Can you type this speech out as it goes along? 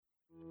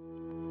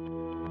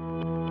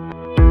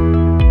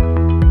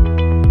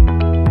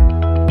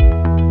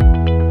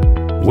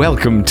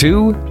Welcome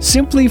to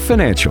Simply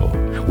Financial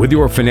with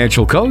your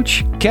financial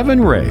coach, Kevin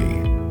Ray.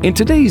 In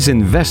today's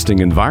investing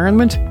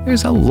environment,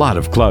 there's a lot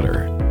of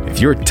clutter.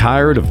 If you're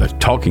tired of the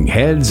talking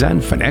heads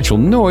and financial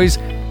noise,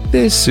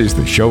 this is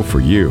the show for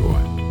you.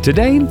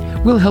 Today,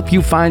 we'll help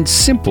you find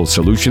simple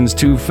solutions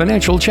to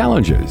financial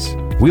challenges.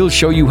 We'll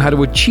show you how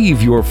to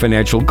achieve your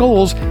financial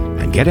goals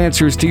and get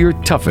answers to your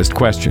toughest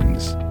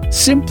questions.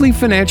 Simply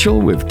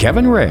Financial with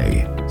Kevin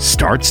Ray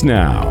starts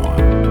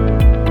now.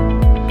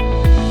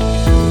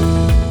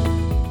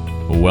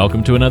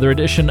 Welcome to another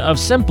edition of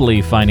Simply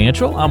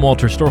Financial. I'm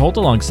Walter Storholt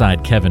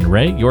alongside Kevin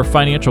Ray, your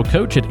financial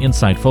coach at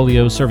Insight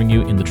Folio, serving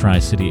you in the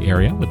Tri-City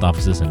area with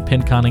offices in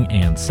Pinconning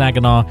and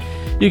Saginaw.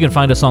 You can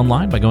find us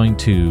online by going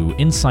to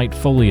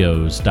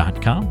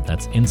insightfolios.com.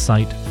 That's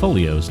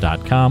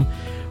insightfolios.com.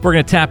 We're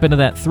going to tap into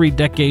that 3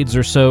 decades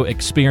or so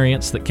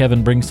experience that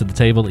Kevin brings to the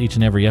table each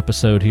and every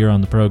episode here on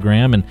the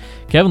program. And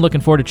Kevin, looking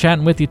forward to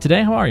chatting with you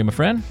today. How are you, my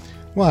friend?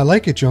 Well, I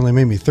like it. You only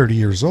made me 30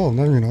 years old.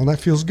 That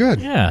feels good.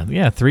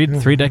 Yeah. Three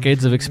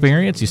decades of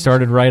experience. You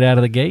started right out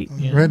of the gate.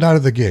 Right out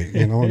of the gate,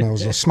 and I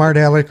was a smart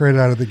aleck right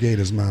out of the gate,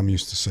 as Mom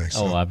used to say.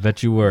 So. Oh, I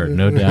bet you were.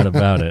 No doubt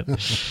about it.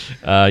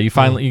 You're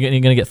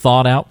going to get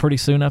thawed out pretty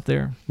soon up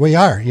there? We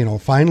are.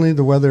 Finally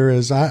the weather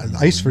is,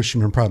 ice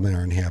fishermen probably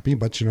aren't happy,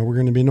 but, we're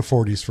going to be in the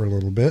 40s for a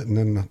little bit, and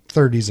then the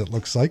 30s it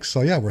looks like. So,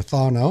 yeah, we're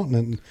thawing out, and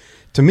then,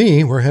 to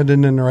me, we're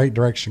heading in the right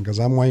direction because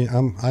I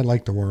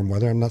like the warm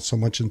weather. I'm not so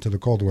much into the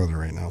cold weather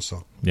right now.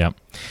 So yeah,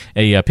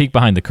 a peek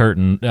behind the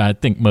curtain. I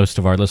think most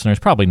of our listeners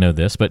probably know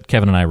this, but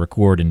Kevin and I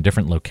record in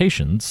different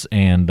locations,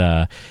 and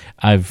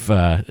I've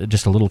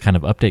just a little kind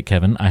of update,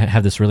 Kevin. I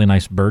have this really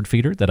nice bird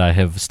feeder that I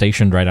have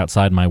stationed right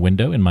outside my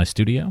window in my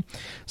studio,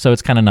 so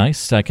it's kind of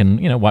nice. I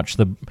can watch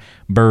the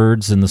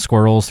birds and the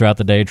squirrels throughout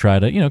the day try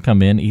to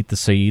come in, eat the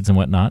seeds and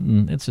whatnot,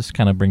 and it's just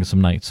kind of brings some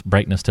nice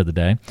brightness to the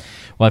day.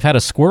 Well, I've had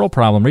a squirrel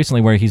problem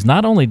recently where he's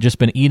not only just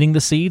been eating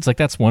the seeds, like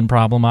that's one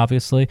problem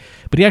obviously,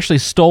 but he actually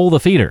stole the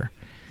feeder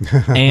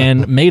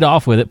and made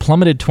off with it,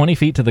 plummeted 20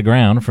 feet to the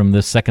ground from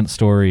this second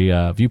story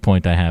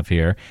viewpoint I have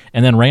here,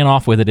 and then ran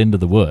off with it into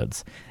the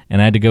woods. And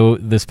I had to go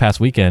this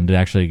past weekend to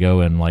actually go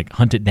and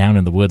hunt it down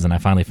in the woods, and I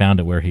finally found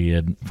it where he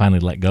had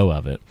finally let go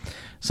of it.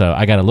 So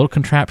I got a little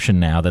contraption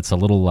now that's a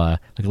little like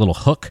a little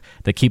hook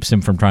that keeps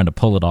him from trying to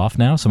pull it off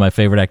now. So my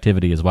favorite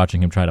activity is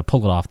watching him try to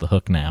pull it off the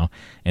hook now,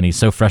 and he's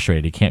so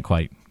frustrated he can't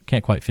quite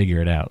figure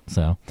it out.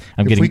 So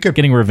I'm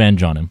getting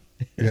revenge on him.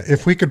 Yeah,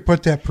 if we could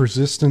put that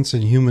persistence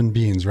in human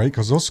beings, right?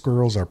 Because those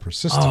squirrels are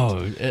persistent. Oh,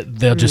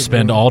 they'll just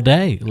spend all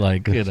day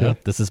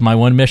this is my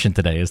one mission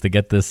today is to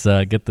get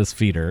this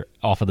feeder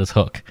off of this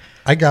hook.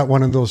 I got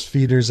one of those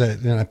feeders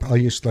that I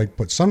used to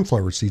put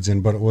sunflower seeds in,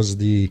 but it was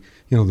the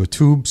the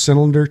tube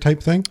cylinder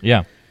type thing.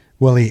 Yeah.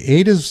 Well,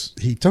 he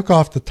took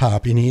off the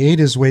top and he ate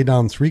his way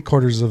down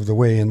 3/4 of the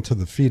way into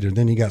the feeder.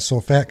 Then he got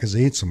so fat because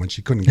he ate so much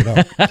he couldn't get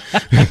up.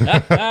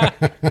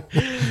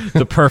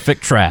 The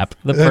perfect trap.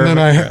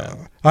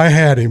 I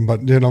had him,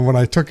 but when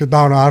I took it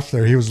down off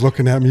there, he was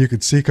looking at me. You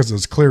could see because it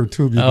was clear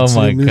tube. Oh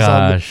my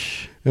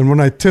gosh! And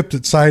when I tipped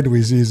it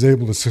sideways, he was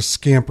able to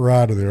scamper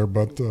out of there.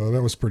 But that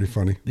was pretty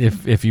funny.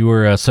 If you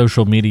were a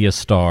social media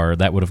star,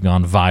 that would have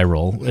gone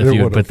viral. If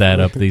you would put that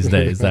up these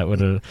days, that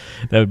would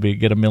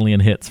get 1 million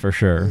hits for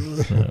sure.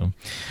 So,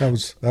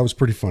 that was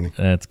pretty funny.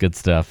 That's good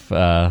stuff.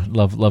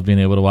 Love being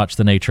able to watch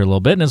the nature a little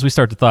bit. And as we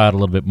start to thaw out a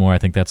little bit more, I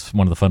think that's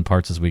one of the fun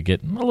parts as we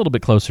get a little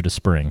bit closer to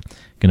spring.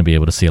 Going to be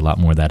able to see a lot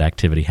more of that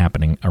activity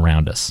happening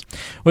around us.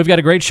 We've got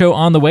a great show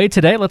on the way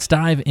today. Let's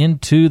dive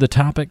into the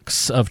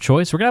topics of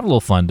choice. We're going to have a little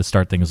fun to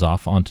start things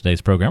off on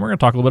today's program. We're going to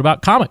talk a little bit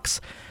about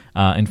comics.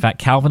 In fact,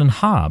 Calvin and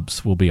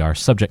Hobbes will be our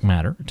subject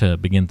matter to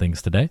begin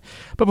things today.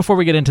 But before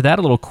we get into that,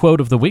 a little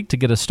quote of the week to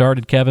get us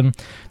started, Kevin.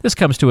 This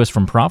comes to us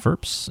from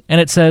Proverbs, and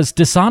it says,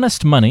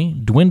 "Dishonest money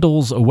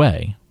dwindles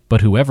away,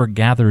 but whoever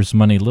gathers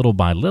money little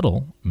by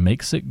little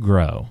makes it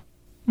grow."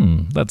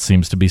 That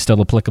seems to be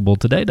still applicable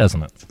today,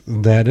 doesn't it?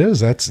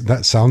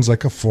 That sounds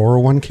like a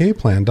 401k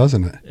plan,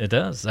 doesn't it? It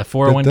does. A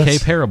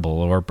 401k parable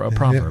or a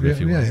proverb,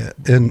 if you will. Yeah.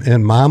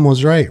 And Mom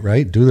was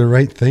right? Do the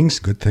right things,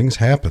 good things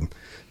happen.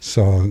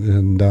 So,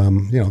 and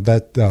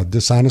that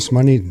dishonest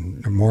money,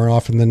 more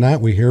often than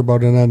not, we hear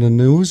about it on the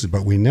news,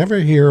 but we never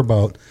hear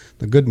about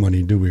the good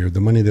money, do we? Or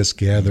the money that's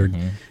gathered.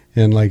 Mm-hmm.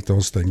 And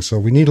those things. So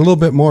we need a little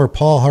bit more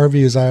Paul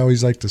Harvey, as I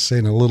always like to say,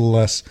 and a little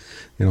less,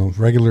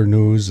 regular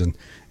news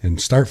and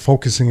start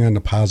focusing on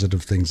the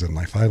positive things in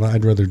life.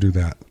 I'd rather do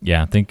that.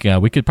 Yeah, I think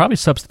we could probably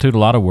substitute a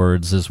lot of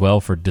words as well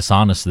for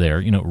dishonest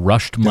there.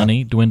 Rushed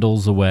money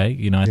dwindles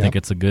away. I think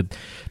it's a good,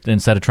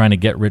 instead of trying to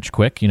get rich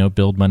quick,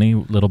 build money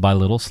little by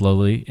little,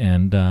 slowly,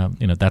 and,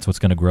 that's what's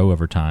going to grow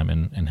over time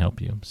and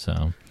help you.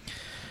 So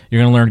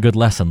you're going to learn good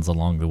lessons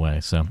along the way.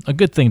 So a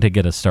good thing to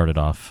get us started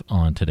off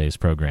on today's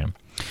program.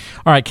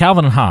 All right,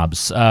 Calvin and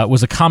Hobbes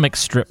was a comic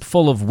strip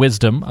full of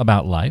wisdom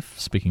about life.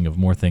 Speaking of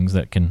more things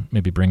that can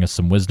maybe bring us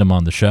some wisdom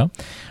on the show.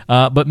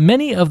 But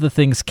many of the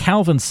things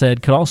Calvin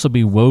said could also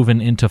be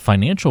woven into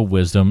financial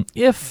wisdom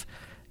if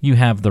you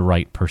have the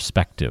right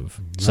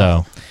perspective. No.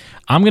 So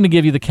I'm going to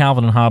give you the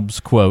Calvin and Hobbes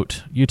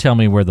quote. You tell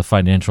me where the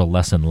financial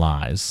lesson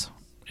lies.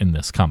 in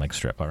this comic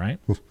strip, all right?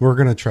 We're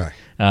going to try.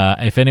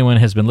 If anyone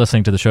has been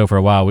listening to the show for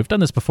a while, we've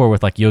done this before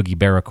with like Yogi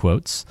Berra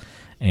quotes,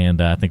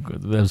 and I think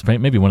that was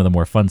maybe one of the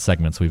more fun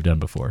segments we've done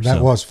before.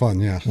 That was fun,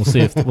 yeah. We'll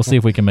see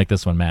if we can make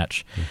this one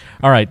match.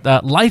 All right,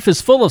 life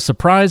is full of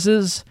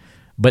surprises,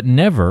 but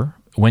never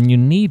when you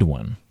need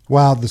one.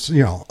 Well,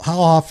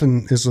 how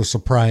often is a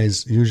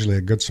surprise usually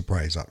a good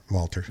surprise,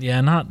 Walter?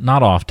 Yeah,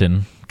 not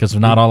often, because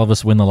not all of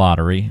us win the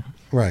lottery.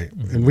 Right.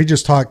 And we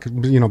just talked,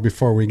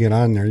 before we get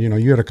on there,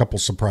 you had a couple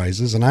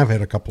surprises and I've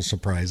had a couple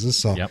surprises.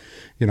 So, yep.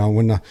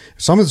 When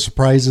some of the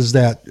surprises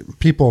that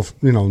people,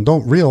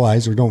 don't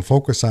realize or don't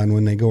focus on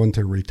when they go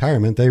into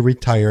retirement, they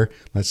retire,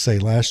 let's say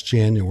last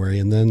January,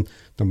 and then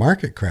the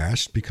market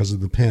crashed because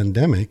of the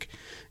pandemic.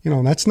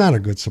 That's not a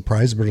good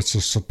surprise, but it's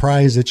a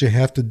surprise that you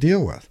have to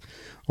deal with.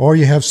 Or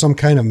you have some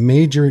kind of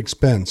major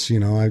expense. I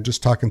was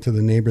just talking to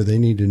the neighbor, they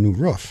need a new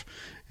roof.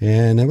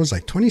 And it was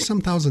like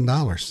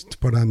 $20,000 to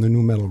put on the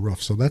new metal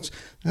roof. So that's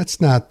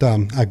not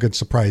a good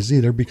surprise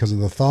either because of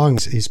the thawing.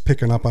 He's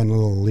picking up on a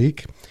little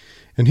leak.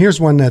 And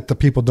here's one that the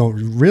people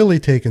don't really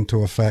take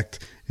into effect.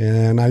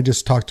 And I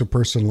just talked to a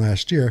person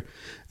last year.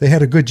 They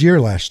had a good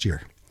year last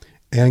year.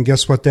 And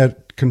guess what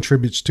that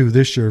contributes to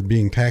this year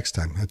being tax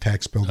time, a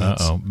tax bill.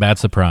 Bad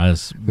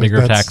surprise.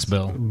 Bigger tax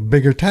bill.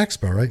 Bigger tax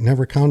bill, right?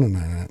 Never counted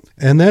on that.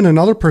 And then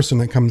another person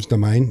that comes to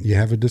mind, you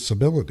have a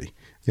disability.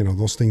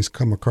 Those things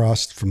come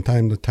across from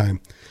time to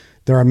time.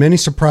 There are many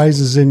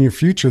surprises in your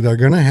future that are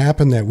going to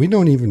happen that we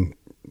don't even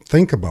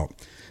think about.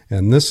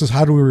 And this is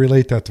how do we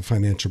relate that to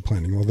financial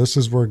planning? Well, this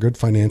is where good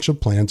financial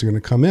plans are going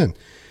to come in.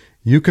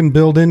 You can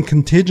build in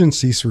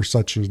contingencies for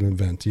such an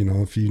event.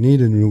 If you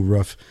need a new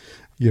roof,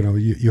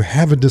 you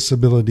have a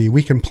disability,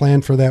 we can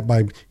plan for that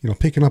by,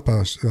 picking up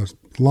a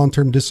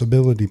long-term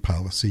disability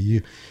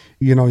policy.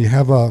 You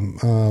have a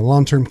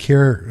long-term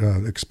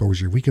care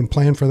exposure. We can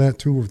plan for that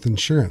too with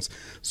insurance.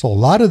 So a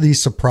lot of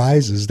these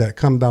surprises that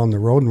come down the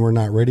road and we're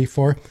not ready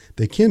for,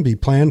 they can be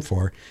planned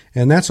for.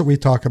 And that's what we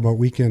talk about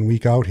week in,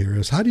 week out here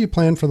is how do you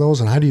plan for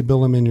those and how do you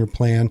build them in your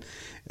plan?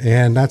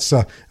 And that's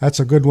a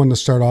good one to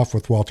start off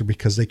with, Walter,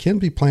 because they can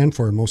be planned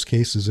for in most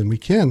cases, and we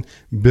can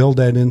build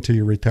that into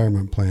your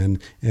retirement plan.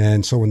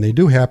 And so when they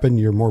do happen,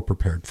 you're more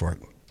prepared for it.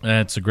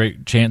 That's a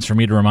great chance for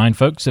me to remind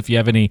folks, if you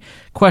have any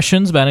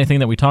questions about anything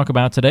that we talk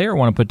about today or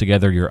want to put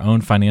together your own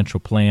financial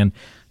plan,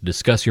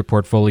 discuss your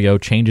portfolio,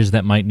 changes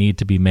that might need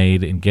to be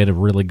made, and get a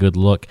really good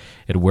look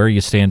at where you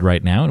stand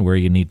right now and where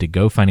you need to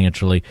go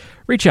financially,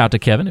 reach out to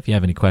Kevin if you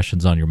have any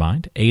questions on your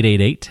mind.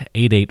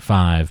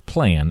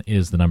 888-885-PLAN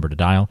is the number to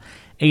dial.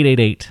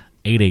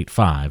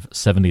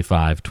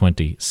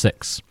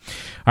 888-885-7526.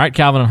 All right,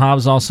 Calvin and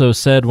Hobbes also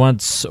said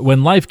once,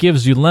 when life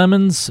gives you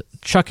lemons,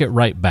 chuck it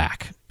right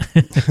back.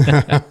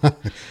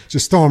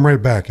 Just throw them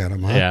right back at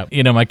him, huh?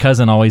 Yeah. My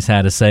cousin always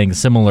had a saying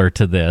similar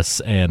to this,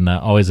 and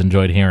always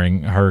enjoyed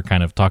hearing her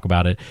kind of talk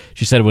about it.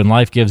 She said, when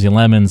life gives you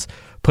lemons,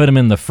 put them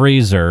in the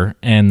freezer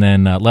and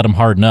then let them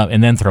harden up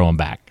and then throw them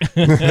back.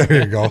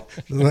 There you go.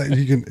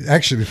 You can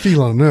actually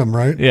feel on them,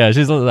 right? Yeah.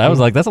 I was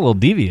like, that's a little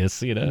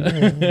devious,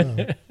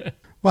 Yeah.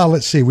 Well,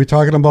 let's see. We're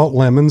talking about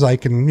lemons. I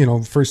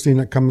can, first thing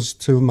that comes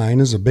to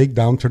mind is a big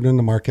downturn in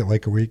the market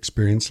like we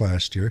experienced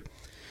last year.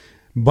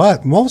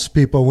 But most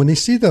people, when they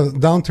see the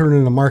downturn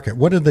in the market,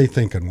 what are they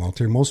thinking,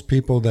 Walter? Most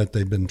people that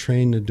they've been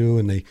trained to do,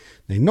 and they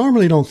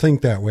normally don't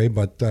think that way,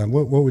 but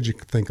what would you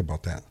think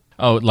about that?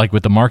 Oh, like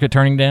with the market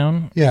turning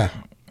down? Yeah.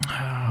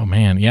 Oh,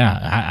 man,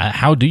 yeah.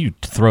 How do you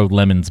throw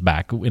lemons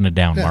back in a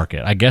down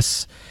market? I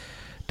guess,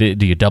 do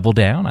you double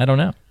down? I don't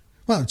know.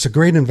 Well, it's a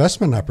great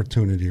investment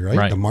opportunity,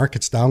 right? The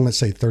market's down, let's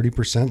say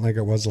 30% like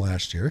it was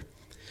last year.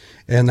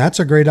 And that's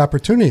a great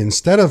opportunity.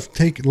 Instead of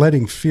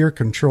letting fear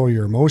control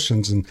your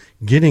emotions and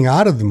getting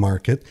out of the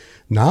market,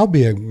 now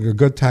be a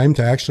good time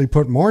to actually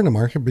put more in the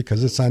market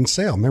because it's on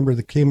sale. Remember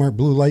the Kmart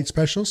blue light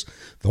specials?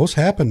 Those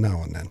happen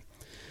now and then.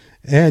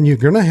 And you're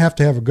going to have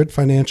a good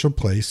financial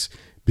place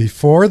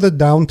before the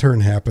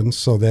downturn happens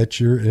so that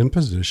you're in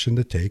position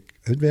to take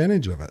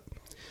advantage of it.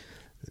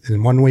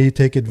 And one way you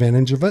take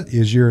advantage of it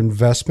is your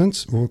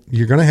investments. Well,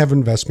 you're going to have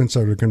investments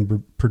that are going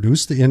to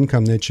produce the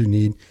income that you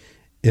need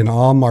in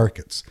all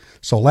markets.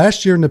 So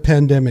last year when the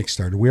pandemic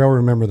started, we all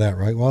remember that,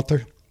 right,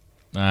 Walter?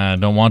 I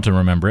don't want to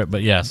remember it,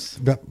 but yes.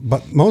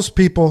 But most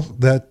people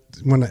that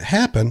when it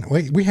happened,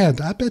 we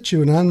had, I bet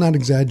you, and I'm not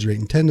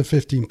exaggerating, 10 to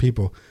 15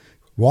 people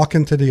walk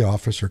into the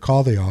office or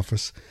call the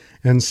office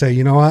and say,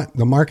 you know what,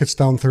 the market's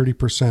down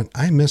 30%.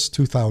 I missed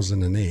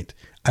 2008.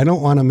 I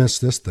don't want to miss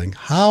this thing.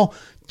 How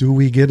do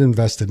we get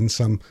invested in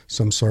some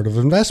sort of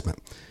investment?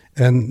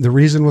 And the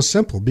reason was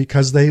simple,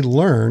 because they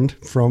learned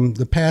from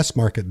the past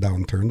market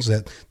downturns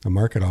that the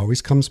market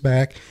always comes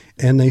back,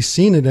 and they've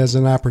seen it as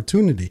an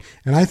opportunity.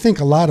 And I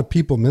think a lot of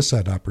people miss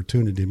that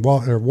opportunity.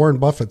 Warren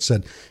Buffett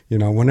said,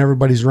 when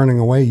everybody's running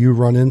away, you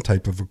run in,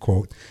 type of a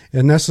quote.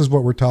 And this is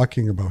what we're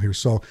talking about here.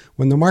 So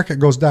when the market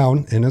goes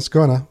down, and it's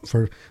gonna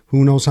for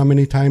who knows how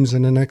many times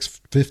in the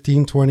next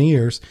 15, 20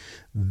 years,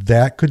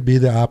 that could be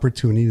the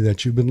opportunity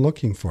that you've been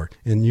looking for.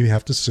 And you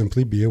have to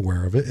simply be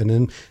aware of it and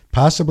then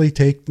possibly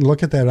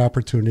look at that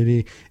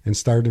opportunity and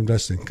start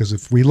investing. Because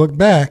if we look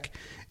back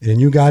and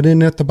you got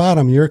in at the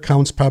bottom, your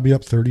account's probably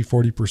up 30,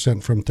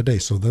 40% from today.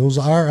 So those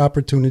are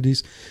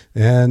opportunities,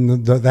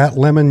 and that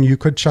lemon, you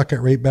could chuck it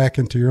right back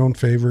into your own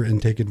favor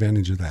and take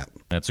advantage of that.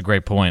 That's a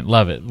great point.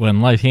 Love it.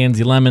 When life hands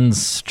you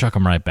lemons, chuck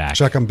them right back.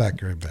 Chuck them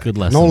back right back. Good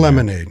lesson. No there.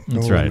 lemonade.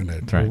 That's no right.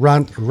 lemonade. That's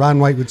right. Ron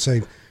White would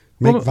say,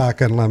 make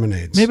vodka and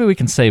lemonades. Maybe we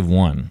can save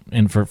one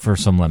for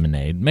some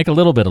lemonade. Make a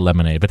little bit of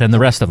lemonade, but then the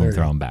rest of them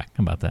throw them back.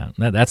 How about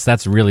that?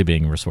 That's really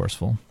being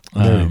resourceful.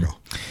 There you go.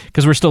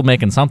 Because we're still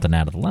making something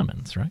out of the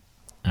lemons, right?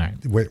 All right.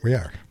 We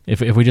are.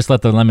 If we just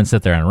let the lemon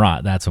sit there and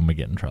rot, that's when we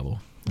get in trouble.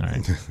 All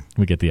right.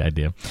 We get the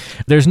idea.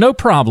 There's no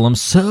problem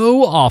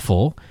so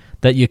awful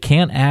that you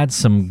can't add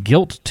some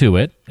guilt to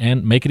it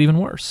and make it even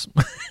worse.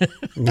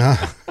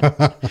 I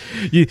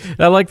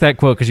like that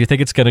quote because you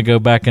think it's going to go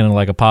back in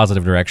like a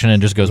positive direction and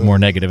just goes more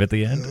negative at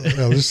the end.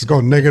 This is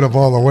going negative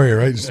all the way,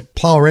 right? Just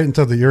plow right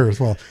into the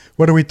earth. Well,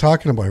 what are we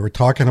talking about? We're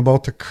talking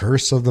about the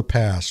curse of the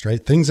past,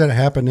 right? Things that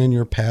happened in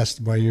your past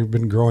while you've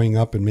been growing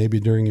up and maybe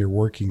during your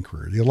working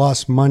career. You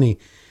lost money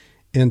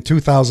in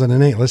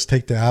 2008. Let's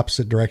take the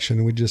opposite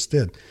direction we just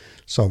did.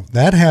 So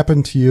that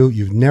happened to you.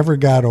 You've never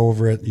got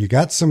over it. You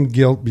got some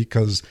guilt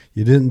because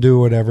you didn't do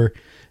whatever.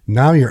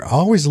 Now you're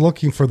always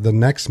looking for the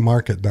next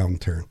market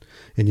downturn,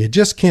 and you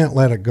just can't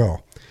let it go.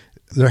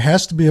 There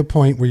has to be a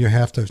point where you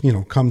have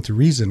to, come to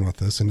reason with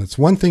this. And it's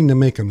one thing to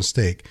make a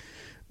mistake,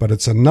 but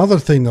it's another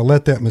thing to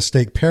let that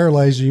mistake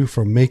paralyze you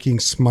from making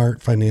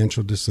smart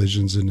financial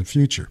decisions in the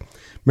future.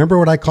 Remember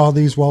what I call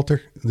these,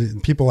 Walter? The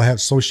people that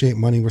associate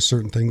money with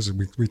certain things that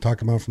we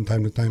talk about from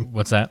time to time.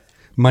 What's that?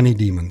 Money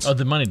demons. Oh,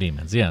 the money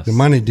demons, yes. The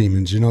money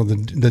demons.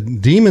 The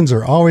demons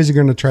are always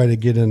going to try to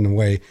get in the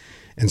way.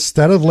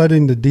 Instead of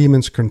letting the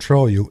demons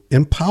control you,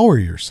 empower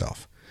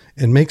yourself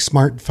and make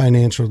smart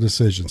financial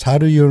decisions. How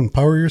do you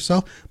empower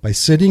yourself? By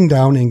sitting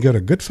down and get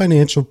a good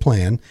financial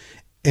plan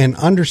and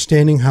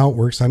understanding how it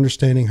works,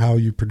 understanding how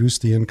you produce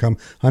the income,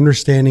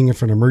 understanding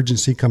if an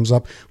emergency comes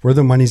up, where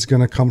the money's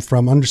going to come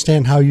from,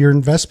 understand how your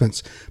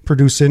investments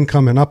produce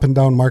income, and up and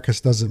down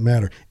markets doesn't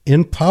matter.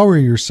 Empower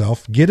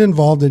yourself, get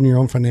involved in your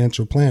own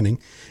financial planning,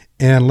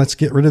 and let's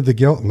get rid of the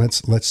guilt, and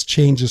let's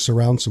change this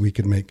around so we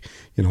can make,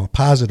 a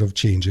positive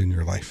change in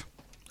your life.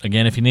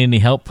 Again, if you need any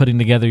help putting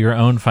together your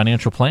own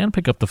financial plan,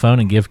 pick up the phone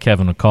and give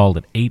Kevin a call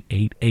at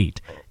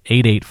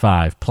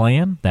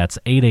 888-885-PLAN. That's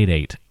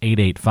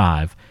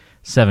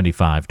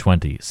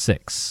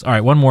 888-885-7526. All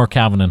right, one more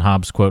Calvin and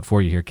Hobbes quote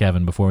for you here,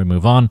 Kevin, before we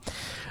move on.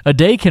 A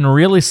day can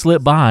really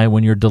slip by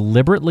when you're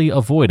deliberately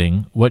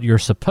avoiding what you're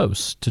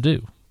supposed to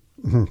do.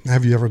 Mm-hmm.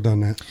 Have you ever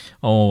done that?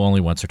 Oh, only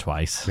once or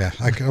twice. Yeah,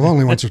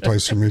 only once or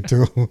twice for me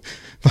too.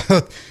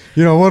 But,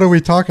 what are we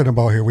talking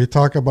about here? We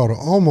talk about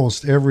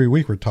almost every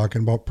week. We're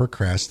talking about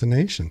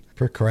procrastination.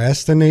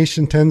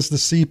 Procrastination tends to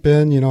seep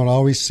in. It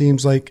always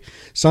seems like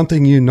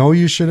something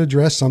you should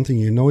address, something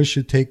you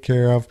should take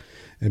care of.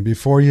 And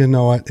before you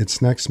know it,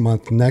 it's next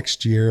month,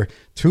 next year,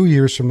 2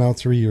 years from now,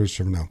 3 years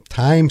from now.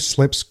 Time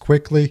slips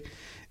quickly,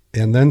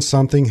 and then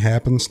something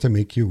happens to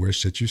make you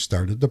wish that you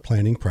started the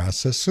planning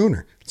process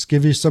sooner. Let's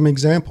give you some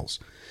examples.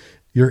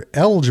 You've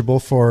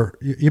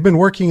been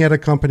working at a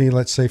company,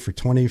 let's say, for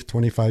 20,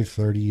 25,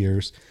 30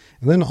 years,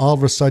 and then all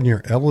of a sudden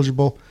you're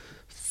eligible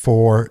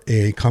for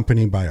a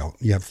company buyout.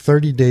 You have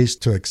 30 days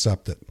to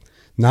accept it.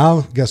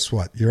 Now, guess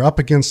what? You're up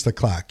against the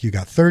clock. You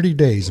got 30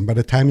 days, and by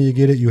the time you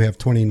get it, you have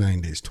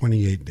 29 days,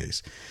 28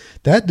 days.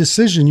 That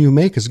decision you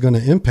make is going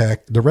to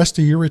impact the rest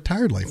of your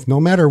retired life.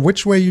 No matter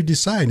which way you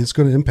decide, it's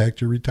going to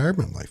impact your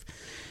retirement life.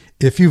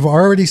 If you've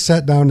already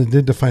sat down and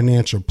did the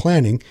financial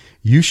planning,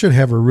 you should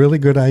have a really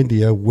good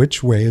idea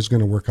which way is going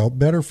to work out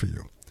better for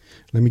you.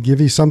 Let me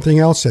give you something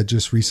else that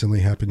just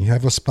recently happened. You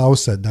have a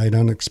spouse that died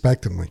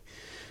unexpectedly.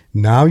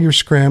 Now you're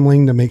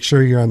scrambling to make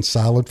sure you're on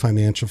solid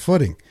financial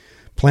footing.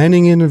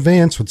 Planning in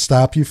advance would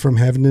stop you from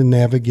having to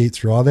navigate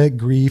through all that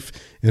grief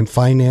and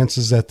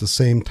finances at the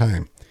same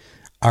time.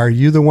 Are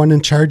you the one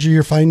in charge of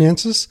your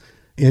finances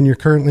and you're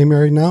currently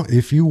married now?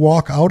 If you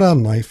walk out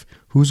on life,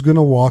 who's going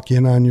to walk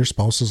in on your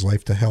spouse's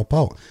life to help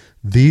out?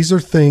 These are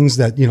things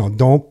that,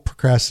 don't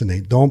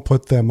procrastinate. Don't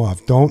put them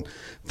off. Don't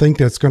think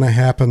that's going to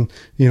happen,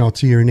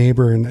 to your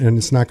neighbor and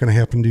it's not going to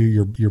happen to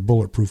you. You're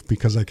bulletproof,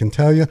 because I can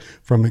tell you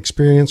from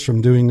experience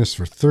from doing this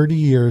for 30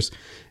 years,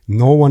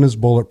 no one is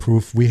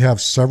bulletproof. We have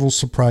several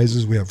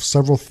surprises. We have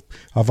several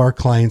of our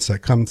clients that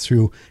come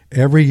through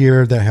every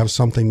year that have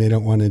something they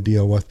don't want to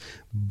deal with.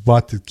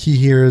 But the key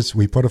here is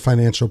we put a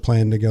financial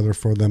plan together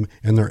for them,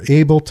 and they're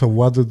able to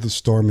weather the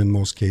storm in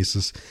most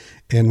cases.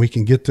 And we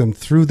can get them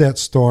through that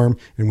storm,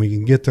 and we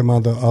can get them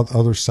on the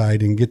other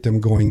side and get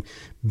them going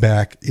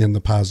back in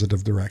the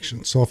positive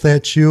direction. So if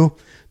that's you,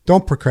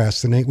 don't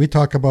procrastinate. We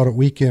talk about it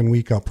week in,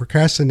 week out.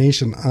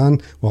 Procrastination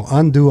will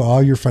undo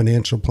all your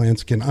financial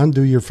plans, can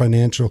undo your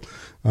financial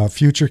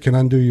future, can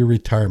undo your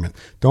retirement.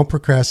 Don't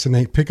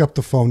procrastinate. Pick up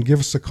the phone. Give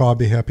us a call. I'll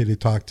be happy to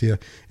talk to you.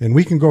 And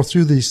we can go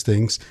through these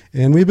things.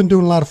 And we've been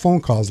doing a lot of phone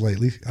calls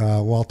lately,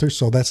 Walter,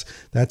 so that's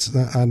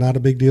not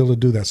a big deal to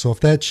do that. So if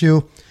that's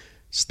you,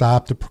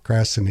 stop the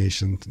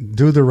procrastination.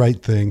 Do the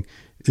right thing.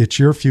 It's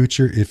your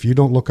future. If you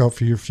don't look out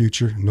for your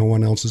future, no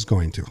one else is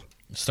going to.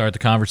 Start the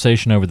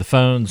conversation over the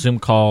phone, Zoom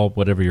call,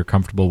 whatever you're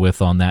comfortable with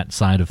on that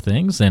side of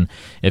things. And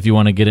if you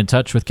want to get in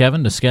touch with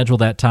Kevin to schedule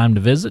that time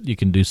to visit, you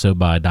can do so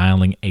by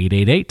dialing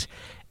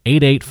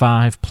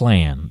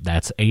 888-885-PLAN.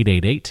 That's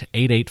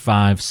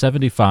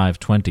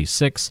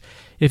 888-885-7526.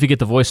 If you get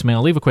the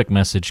voicemail, leave a quick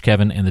message.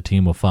 Kevin and the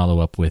team will follow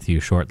up with you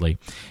shortly.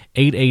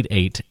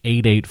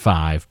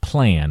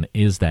 888-885-PLAN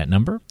is that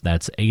number.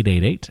 That's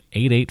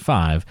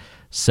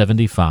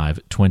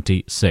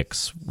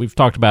 888-885-7526. We've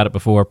talked about it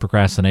before.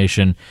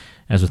 Procrastination,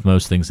 as with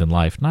most things in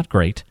life, not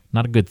great,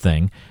 not a good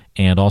thing,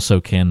 and also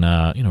can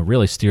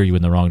really steer you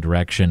in the wrong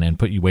direction and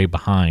put you way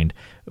behind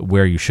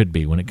where you should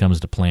be when it comes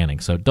to planning.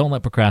 So don't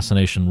let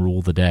procrastination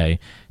rule the day.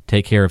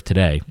 Take care of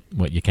today,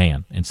 what you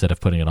can, instead of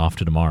putting it off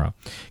to tomorrow.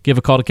 Give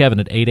a call to Kevin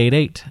at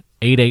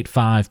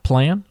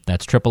 888-885-PLAN.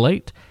 That's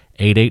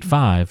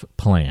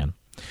 888-885-PLAN.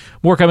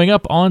 More coming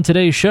up on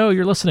today's show.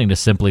 You're listening to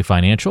Simply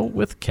Financial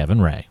with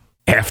Kevin Ray.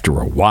 After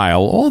a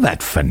while, all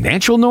that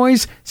financial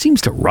noise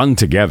seems to run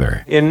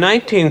together. In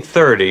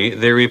 1930,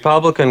 the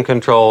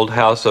Republican-controlled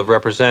House of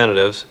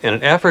Representatives, in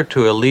an effort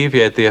to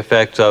alleviate the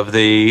effects of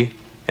the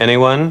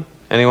The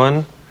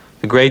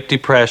Great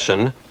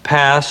Depression,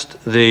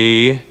 passed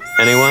the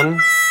Anyone?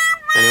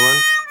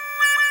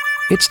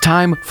 It's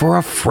time for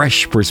a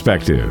fresh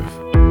perspective.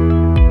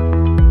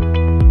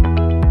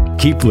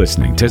 Keep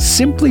listening to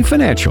Simply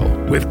Financial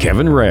with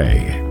Kevin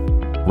Ray.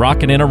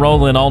 Rocking and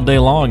rolling all day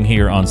long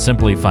here on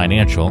Simply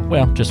Financial.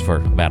 Well, just for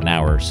about an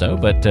hour or so,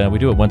 but we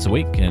do it once a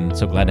week, and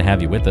so glad to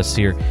have you with us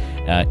here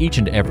each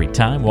and every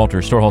time. Walter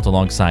Storholt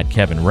alongside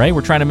Kevin Ray.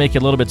 We're trying to make you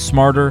a little bit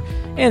smarter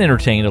and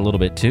entertained a little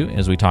bit too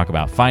as we talk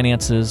about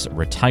finances,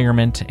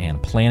 retirement,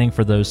 and planning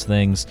for those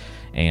things.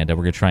 And we're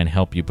going to try and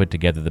help you put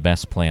together the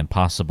best plan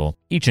possible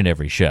each and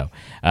every show.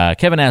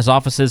 Kevin has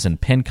offices in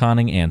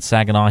Pinconning and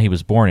Saginaw. He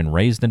was born and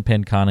raised in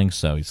Pinconning,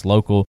 so he's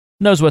local.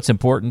 Knows what's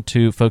important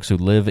to folks who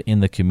live in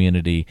the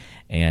community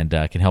and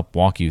can help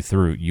walk you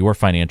through your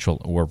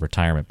financial or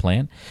retirement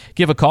plan.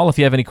 Give a call if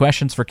you have any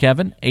questions for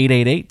Kevin.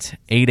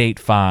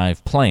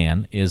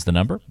 888-885-PLAN is the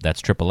number.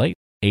 That's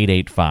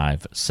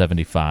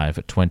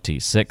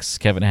 888-885-7526.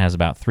 Kevin has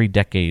about 3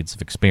 decades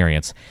of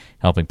experience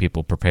helping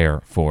people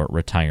prepare for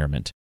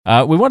retirement.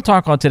 We want to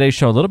talk on today's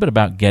show a little bit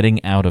about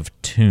getting out of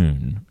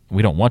tune.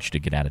 We don't want you to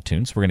get out of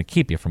tune, so we're going to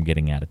keep you from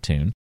getting out of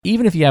tune.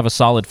 Even if you have a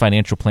solid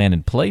financial plan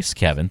in place,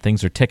 Kevin,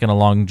 things are ticking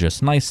along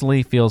just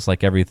nicely, feels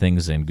like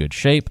everything's in good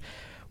shape.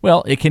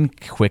 Well, it can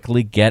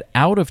quickly get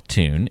out of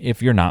tune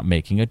if you're not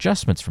making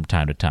adjustments from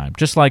time to time.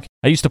 Just like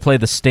I used to play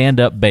the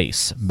stand-up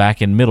bass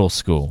back in middle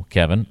school,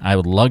 Kevin. I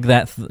would lug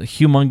that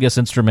humongous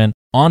instrument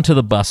onto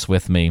the bus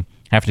with me,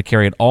 have to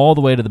carry it all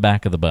the way to the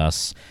back of the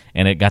bus,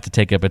 and it got to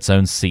take up its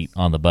own seat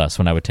on the bus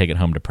when I would take it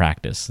home to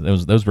practice.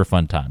 Those were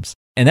fun times.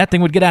 And that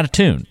thing would get out of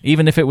tune.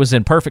 Even if it was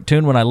in perfect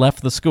tune when I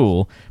left the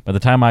school, by the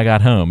time I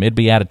got home, it'd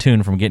be out of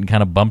tune from getting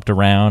kind of bumped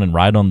around and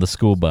ride on the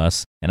school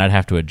bus, and I'd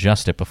have to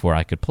adjust it before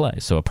I could play.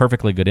 So a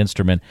perfectly good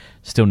instrument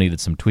still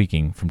needed some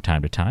tweaking from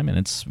time to time, and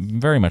it's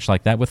very much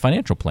like that with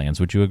financial plans.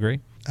 Would you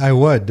agree? I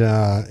would.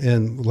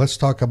 And let's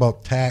talk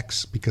about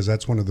tax, because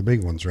that's one of the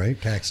big ones,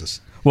 right? Taxes.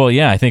 Well,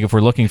 yeah, I think if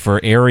we're looking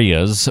for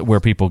areas where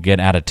people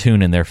get out of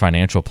tune in their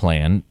financial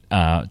plan,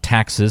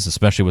 taxes,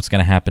 especially what's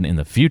going to happen in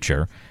the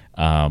future,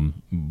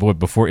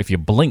 if you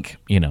blink,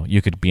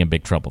 you could be in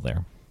big trouble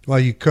there. Well,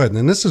 you could.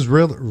 And this is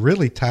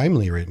really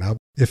timely right now.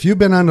 If you've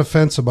been on the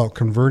fence about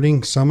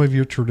converting some of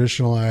your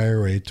traditional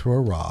IRA to a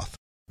Roth,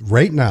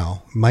 right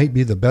now might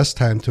be the best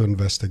time to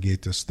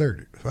investigate this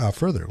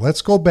further.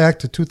 Let's go back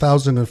to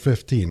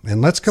 2015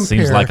 and let's compare.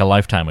 Seems like a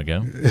lifetime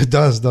ago. It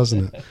does,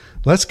 doesn't it?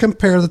 Let's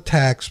compare the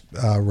tax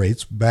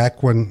rates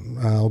back when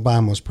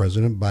Obama was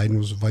president, Biden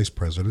was vice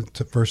president,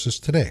 versus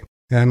today.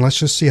 And let's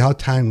just see how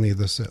timely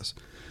this is.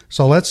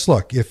 So let's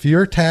look. If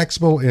your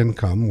taxable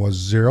income was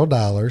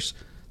 $0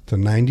 to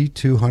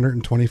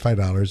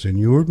 $9,225 and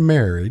you were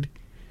married,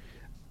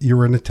 you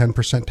were in a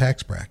 10%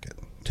 tax bracket.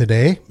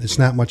 Today, it's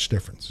not much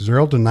difference.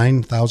 0 to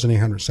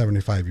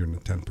 $9,875, you're in the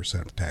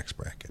 10% tax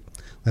bracket.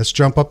 Let's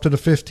jump up to the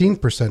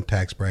 15%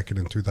 tax bracket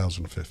in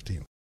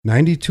 2015.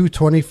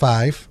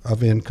 $9,225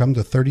 of income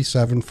to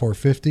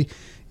 $37,450,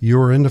 you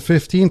were in the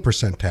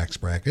 15% tax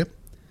bracket.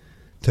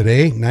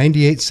 Today,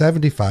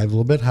 $9,875, a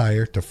little bit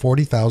higher, to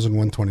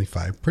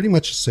 $40,125, pretty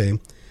much the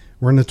same.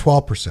 We're in the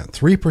 12%,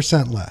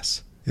 3%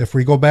 less. If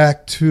we go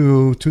back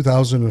to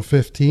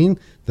 2015,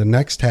 the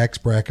next tax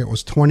bracket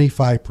was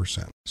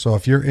 25%. So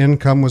if your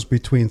income was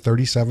between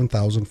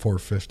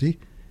 $37,450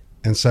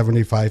 and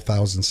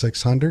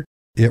 $75,600,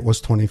 it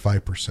was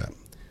 25%.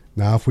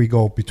 Now, if we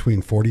go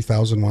between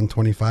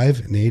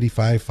 $40,125 and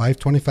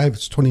 $85,525,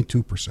 it's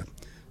 22%,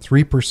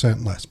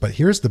 3% less. But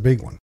here's the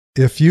big one.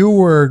 If you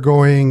were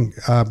going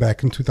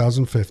back in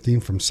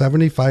 2015 from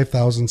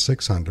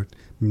 $75,600,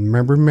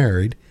 remember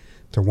married,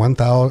 to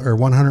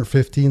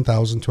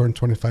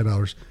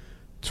 $115,225,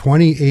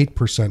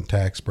 28%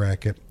 tax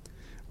bracket,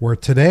 where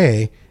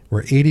today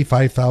we're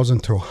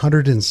 $85,000 to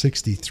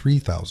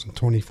 $163,000,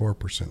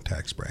 24%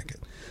 tax bracket.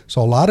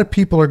 So a lot of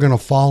people are going to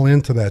fall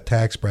into that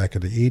tax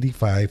bracket of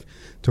 $85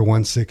 to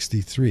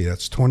 $163.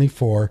 That's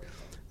 24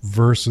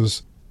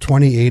 versus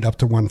 28 up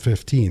to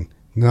 115.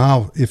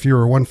 Now, if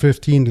you're a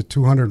 115 to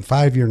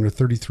 205, you're in a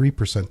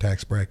 33%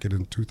 tax bracket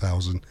in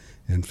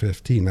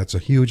 2015. That's a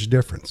huge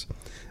difference.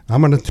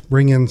 I'm going to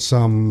bring in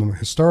some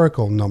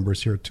historical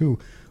numbers here too,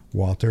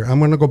 Walter. I'm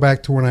going to go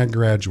back to when I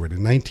graduated,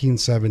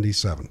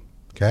 1977.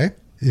 Okay?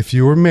 If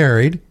you were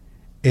married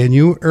and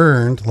you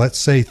earned, let's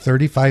say,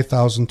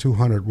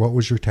 $35,200, what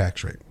was your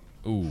tax rate?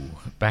 Ooh,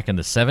 back in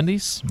the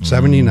 70s?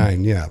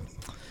 79, yeah.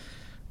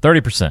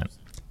 30%.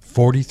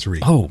 43.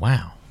 Oh,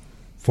 wow.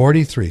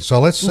 43. So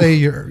let's say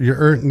you're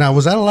earned. Now,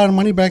 was that a lot of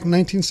money back in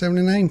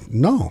 1979?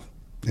 No,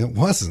 it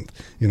wasn't.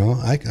 You know,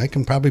 I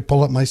can probably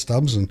pull up my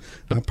stubs, and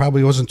I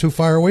probably wasn't too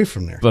far away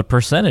from there. But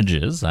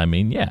percentages, I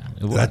mean, yeah.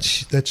 It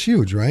was. That's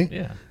huge, right?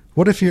 Yeah.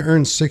 What if you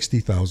earned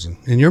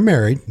 $60,000 and you're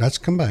married? That's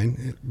combined.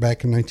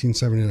 Back in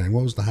 1979,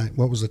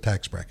 what was the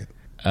tax bracket?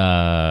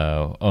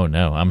 Oh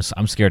no,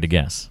 I'm scared to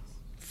guess.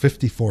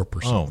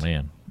 54%. Oh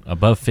man,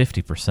 above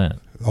 50%.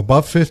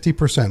 Above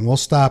 50%. We'll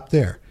stop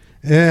there.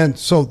 And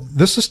so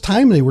this is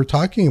timely. We're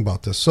talking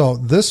about this. So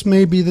this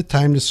may be the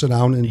time to sit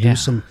down and do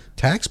some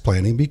tax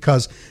planning,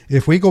 because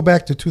if we go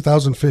back to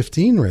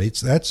 2015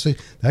 rates,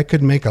 that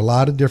could make a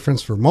lot of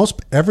difference for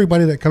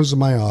everybody that comes to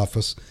my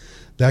office.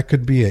 That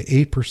could be an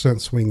 8%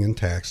 swing in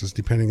taxes,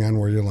 depending on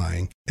where you're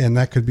lying. And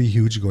that could be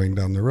huge going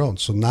down the road.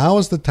 So now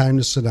is the time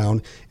to sit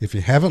down. If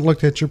you haven't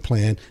looked at your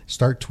plan,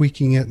 start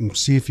tweaking it and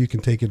see if you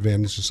can take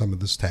advantage of some of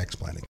this tax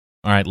planning.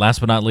 All right, last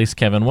but not least,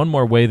 Kevin, one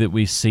more way that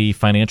we see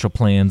financial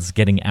plans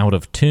getting out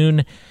of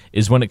tune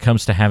is when it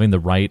comes to having the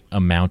right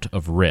amount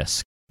of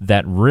risk.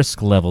 That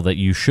risk level that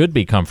you should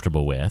be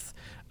comfortable with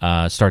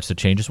starts to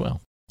change as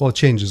well. Well, it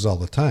changes all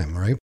the time,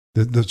 right?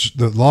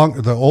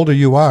 The older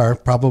you are,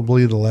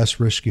 probably the less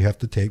risk you have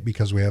to take,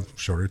 because we have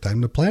shorter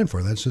time to plan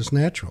for. That's just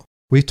natural.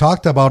 We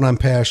talked about on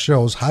past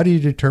shows, how do you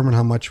determine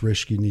how much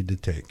risk you need to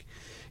take?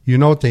 You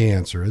know what the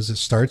answer is. It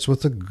starts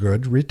with a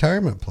good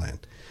retirement plan.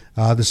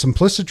 The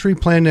Simplicity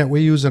plan that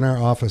we use in our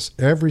office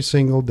every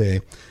single day,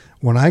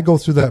 when I go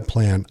through that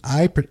plan,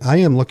 I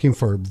am looking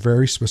for a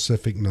very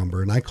specific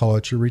number, and I call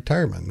it your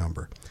retirement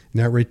number.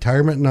 And that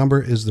retirement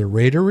number is the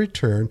rate of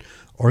return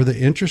or the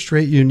interest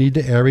rate you need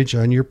to average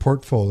on your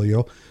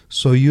portfolio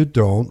so you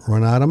don't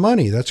run out of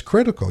money. That's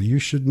critical. You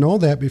should know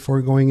that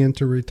before going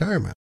into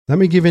retirement. Let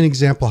me give you an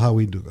example how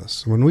we do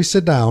this. When we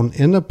sit down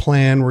in the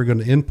plan, we're going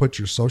to input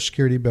your Social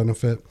Security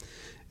benefit.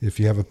 If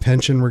you have a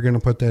pension, we're going to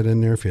put that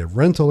in there. If you have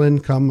rental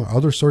income or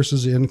other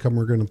sources of income,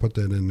 we're going to put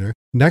that in there.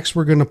 Next,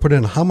 we're going to put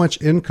in how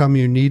much income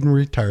you need in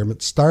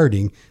retirement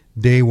starting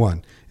day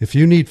one. If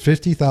you need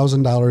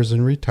 $50,000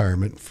 in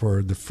retirement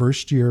for the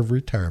first year of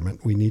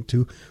retirement, we need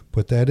to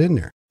put that in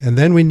there. And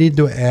then we need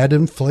to add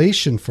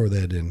inflation for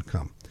that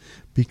income,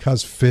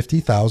 because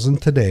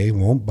 $50,000 today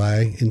won't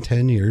buy in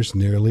 10 years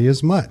nearly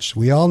as much.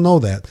 We all know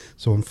that.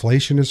 So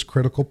inflation is a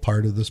critical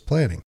part of this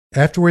planning.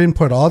 After we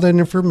input all that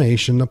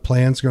information, the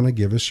plan's going to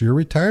give us your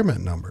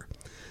retirement number.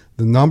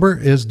 The number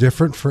is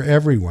different for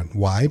everyone.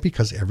 Why?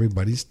 Because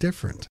everybody's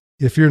different.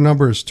 If your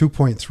number is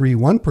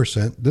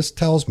 2.31%, this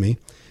tells me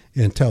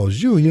and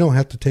tells you don't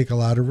have to take a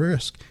lot of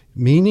risk,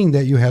 meaning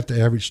that you have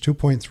to average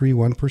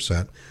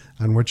 2.31%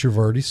 on what you've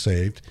already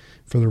saved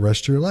for the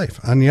rest of your life.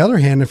 On the other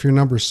hand, if your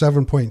number is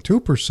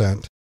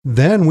 7.2%,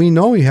 then we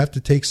know you have to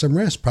take some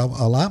risk,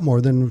 probably a lot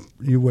more than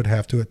you would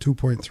have to at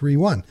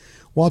 2.31.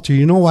 Walter,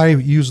 you know why I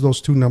use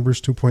those two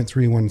numbers,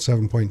 2.31 and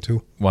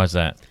 7.2? Why is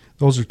that?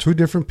 Those are two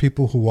different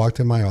people who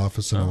walked in my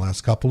office in the last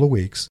couple of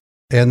weeks,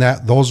 and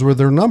those were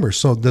their numbers.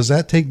 So does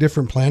that take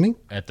different planning?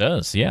 It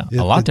does, yeah.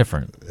 A lot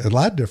different,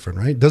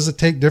 right? Does it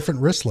take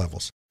different risk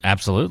levels?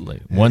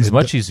 Absolutely. One's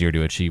much easier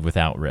to achieve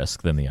without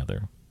risk than the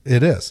other.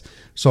 It is.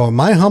 So in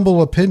my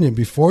humble opinion,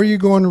 before you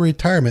go into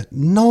retirement,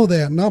 know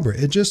that number.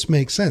 It just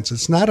makes sense.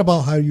 It's not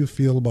about how you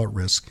feel about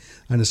risk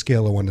on a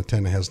scale of 1 to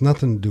 10. It has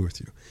nothing to do with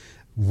you.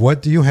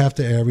 What do you have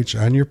to average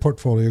on your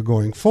portfolio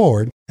going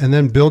forward? And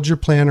then build your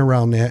plan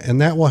around that.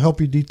 And that will help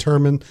you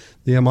determine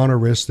the amount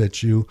of risk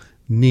that you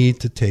need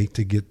to take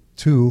to get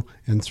to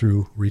and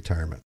through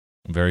retirement.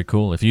 Very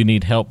cool. If you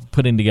need help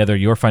putting together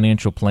your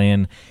financial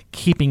plan,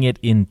 keeping it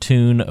in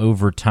tune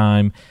over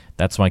time,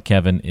 that's why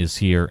Kevin is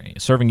here,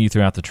 serving you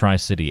throughout the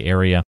Tri-City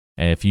area.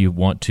 If you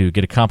want to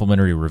get a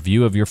complimentary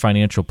review of your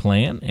financial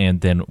plan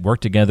and then work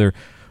together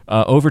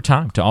over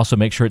time to also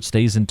make sure it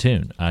stays in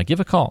tune, give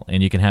a call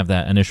and you can have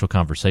that initial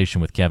conversation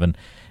with Kevin.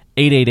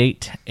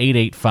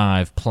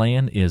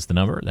 888-885-PLAN is the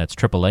number. That's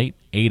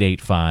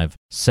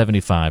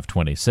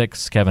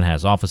 888-885-7526. Kevin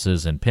has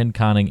offices in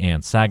Pinconning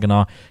and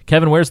Saginaw.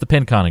 Kevin, where's the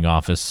Pinconning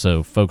office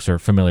so folks are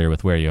familiar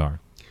with where you are?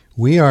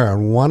 We are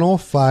on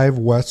 105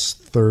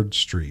 West 3rd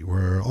Street.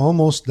 We're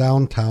almost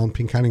downtown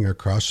Pinconning,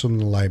 across from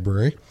the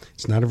library.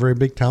 It's not a very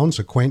big town. It's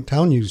a quaint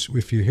town.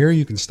 If you're here,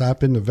 you can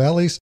stop in the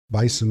Valleys,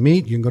 buy some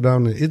meat. You can go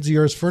down to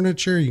Idziar's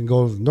Furniture. You can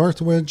go to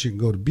Northwoods. You can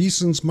go to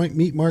Beeson's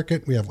Meat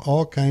Market. We have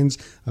all kinds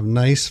of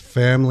nice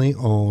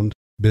family-owned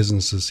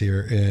businesses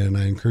here, and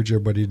I encourage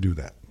everybody to do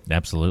that.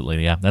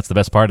 Absolutely, yeah. That's the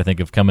best part, I think,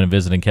 of coming and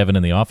visiting Kevin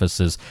in the office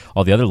is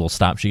all the other little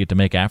stops you get to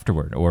make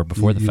afterward or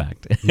before the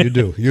fact. You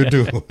do.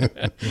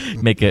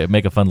 Make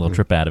a fun little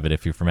trip out of it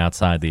if you're from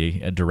outside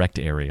the direct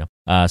area.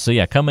 So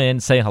yeah, come in,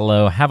 say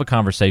hello, have a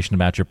conversation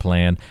about your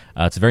plan.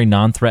 It's a very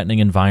non-threatening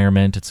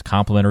environment. It's a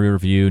complimentary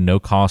review, no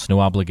cost, no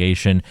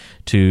obligation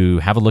to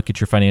have a look at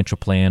your financial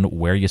plan,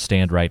 where you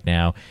stand right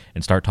now,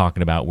 and start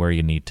talking about where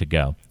you need to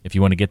go. If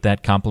you want to get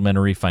that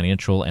complimentary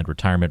financial and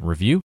retirement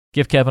review,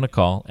 give Kevin a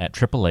call at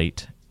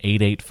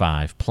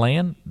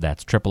 888-885-PLAN.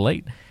 That's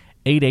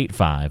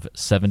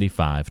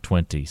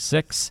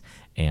 888-885-7526.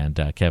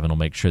 And Kevin will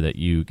make sure that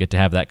you get to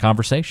have that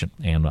conversation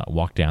and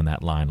walk down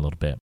that line a little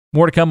bit.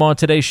 More to come on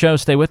today's show.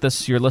 Stay with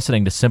us. You're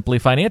listening to Simply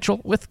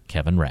Financial with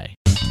Kevin Ray.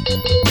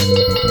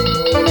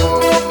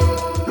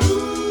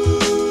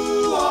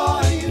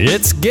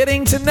 It's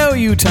getting to know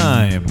you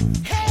time.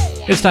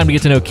 It's time to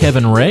get to know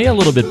Kevin Ray a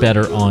little bit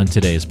better on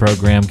today's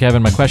program.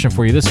 Kevin, my question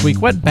for you this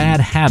week, what bad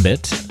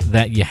habit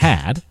that you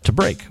had to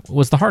break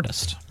was the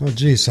hardest? Oh,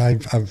 geez,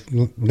 I've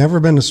never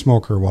been a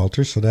smoker,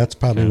 Walter, so that's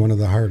probably one of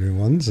the harder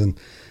ones, and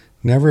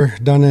never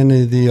done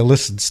any of the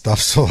illicit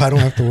stuff, so I don't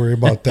have to worry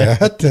about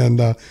that.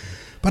 And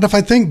but if I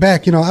think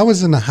back, I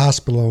was in the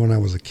hospital when I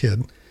was a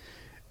kid,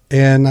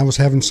 and I was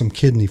having some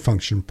kidney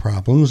function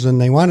problems,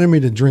 and they wanted me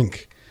to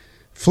drink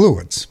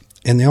fluids.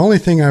 And the only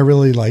thing I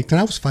really liked,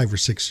 and I was 4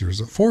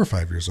 or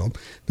 5 years old,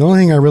 the only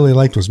thing I really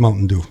liked was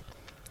Mountain Dew.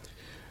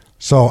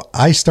 So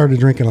I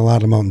started drinking a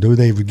lot of Mountain Dew.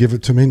 They would give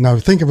it to me. Now,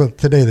 think of it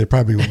today, they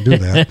probably wouldn't do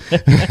that.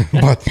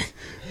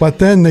 But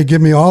then they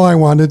give me all I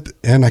wanted,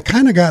 and I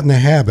kind of got in the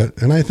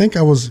habit. And I think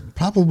I was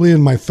probably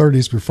in my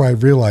 30s before I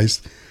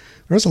realized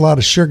there's a lot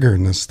of sugar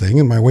in this thing,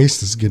 and my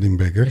waist is getting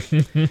bigger.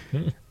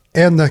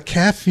 And the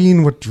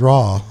caffeine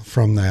withdrawal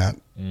from that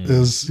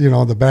is,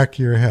 the back of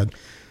your head.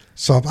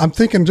 So I'm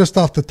thinking just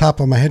off the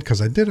top of my head,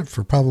 because I did it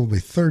for probably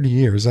 30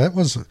 years. That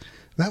was,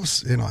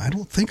 I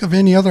don't think of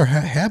any other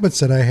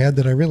habits that I had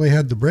that I really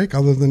had to break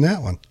other than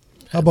that one.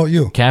 How about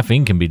you?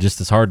 Caffeine can be just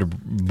as hard to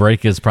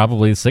break as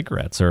probably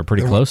cigarettes, or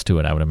pretty close to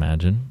it, I would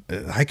imagine.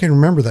 I can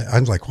remember that. I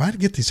was like, why do I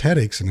get these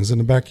headaches? And it's in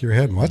the back of your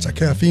head. Well, it's a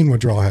caffeine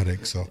withdrawal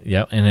headache. So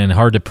yeah, and then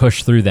hard to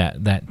push through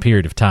that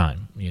period of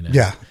time.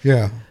 Yeah.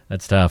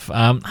 That's tough.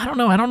 I don't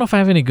know. I don't know if I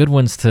have any good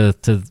ones to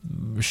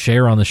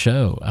share on the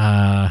show.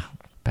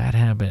 Bad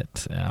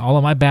habit. All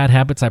of my bad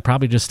habits I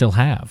probably just still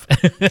have.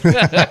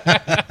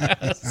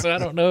 So I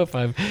don't know if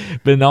I've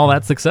been all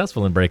that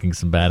successful in breaking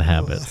some bad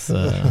habits.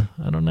 I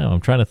don't know. I'm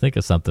trying to think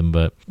of something,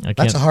 but I can't.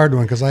 That's a hard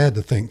one because I had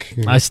to think.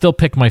 I still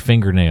pick my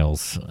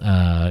fingernails.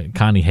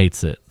 Connie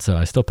hates it, so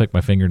I still pick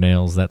my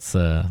fingernails. That's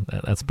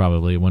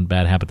probably one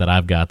bad habit that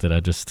I've got that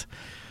I just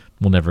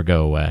will never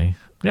go away.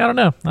 Yeah, I don't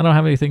know. I don't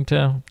have anything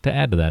to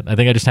add to that. I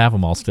think I just have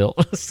them all still.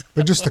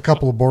 They're just a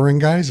couple of boring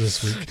guys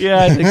this week.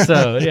 Yeah, I think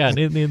so. Yeah,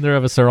 neither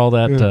of us are all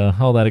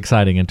that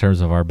exciting in terms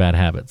of our bad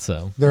habits.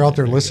 So they're out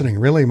there listening.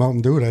 Really,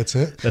 Mountain Dew? That's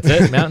it. That's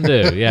it. Mountain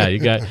Dew. Yeah, you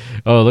got.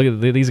 Oh, look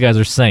at these guys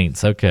are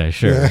saints. Okay,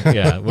 sure.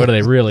 Yeah. What are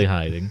they really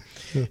hiding?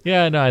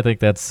 Yeah, no, I think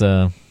that's.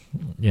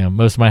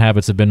 Most of my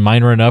habits have been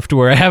minor enough to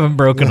where I haven't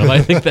broken them.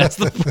 I think that's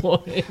the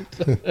point.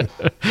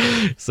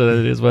 So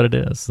it is what it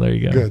is. There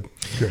you go. Good.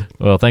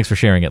 Well, thanks for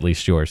sharing at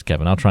least yours,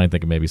 Kevin. I'll try and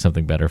think of maybe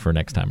something better for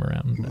next time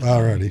around.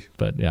 All righty.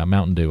 But yeah,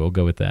 Mountain Dew. We'll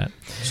go with that.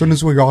 As soon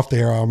as we go off the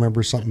air, I'll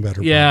remember something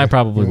better. Yeah, I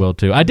probably will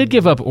too. I did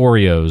give up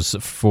Oreos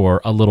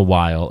for a little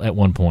while at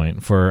one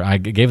point. I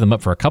gave them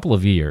up for a couple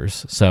of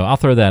years. So I'll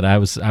throw that. I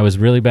was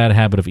really bad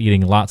habit of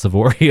eating lots of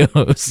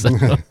Oreos. So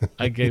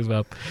I gave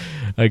up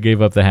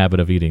the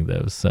habit of eating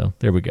those. So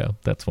there we go.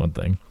 That's one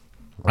thing.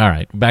 All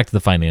right, back to the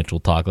financial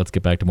talk. Let's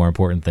get back to more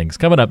important things.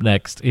 Coming up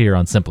next here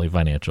on Simply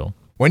Financial.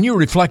 When you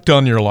reflect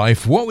on your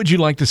life, what would you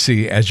like to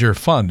see as your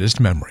fondest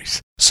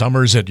memories?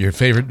 Summers at your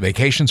favorite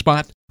vacation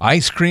spot?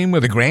 Ice cream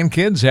with the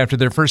grandkids after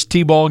their first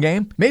T-ball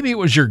game? Maybe it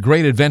was your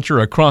great adventure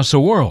across the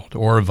world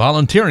or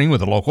volunteering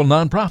with a local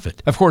nonprofit.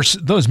 Of course,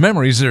 those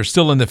memories are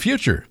still in the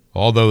future,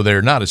 although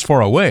they're not as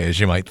far away as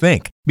you might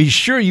think. Be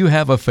sure you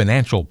have a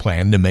financial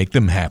plan to make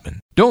them happen.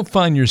 Don't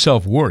find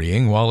yourself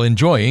worrying while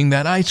enjoying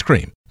that ice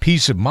cream.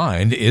 Peace of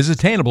mind is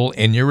attainable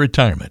in your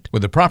retirement.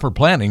 With the proper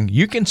planning,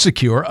 you can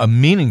secure a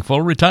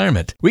meaningful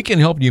retirement. We can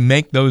help you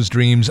make those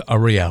dreams a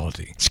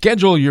reality.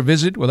 Schedule your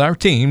visit with our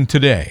team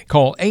today.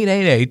 Call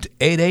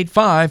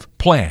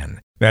 888-885-PLAN.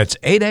 That's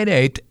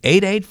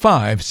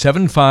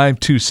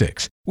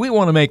 888-885-7526. We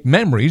want to make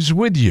memories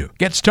with you.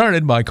 Get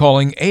started by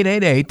calling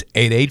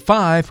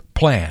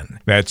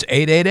 888-885-PLAN. That's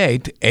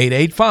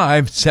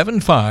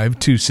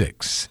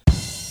 888-885-7526.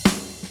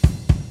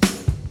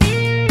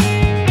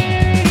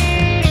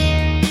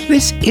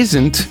 This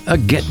isn't a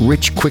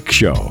get-rich-quick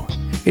show.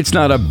 It's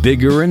not a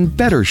bigger and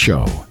better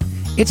show.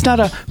 It's not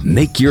a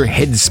make your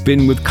head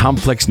spin with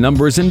complex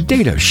numbers and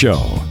data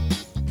show.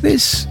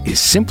 This is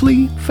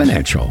Simply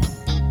Financial.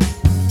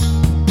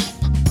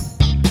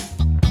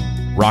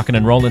 Rocking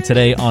and rolling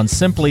today on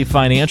Simply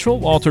Financial.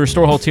 Walter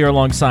Storholt here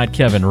alongside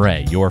Kevin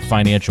Ray, your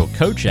financial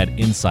coach at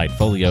Insight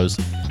Folios.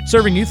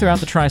 serving you throughout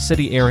the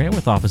Tri-City area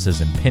with offices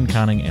in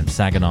Pinconning and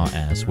Saginaw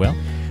as well.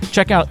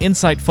 Check out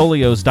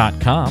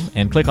insightfolios.com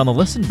and click on the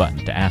listen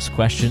button to ask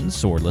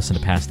questions or listen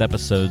to past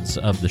episodes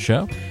of the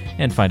show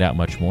and find out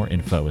much more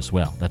info as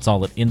well. That's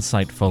all at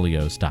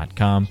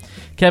insightfolios.com.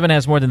 Kevin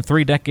has more than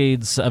 3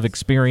 decades of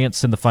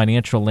experience in the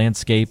financial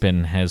landscape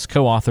and has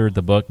co-authored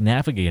the book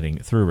Navigating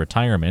Through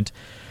Retirement,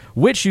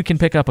 which you can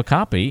pick up a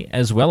copy,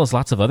 as well as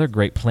lots of other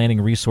great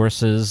planning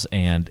resources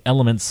and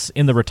elements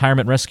in the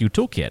Retirement Rescue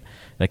Toolkit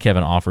that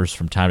Kevin offers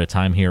from time to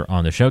time here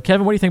on the show.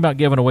 Kevin, what do you think about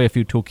giving away a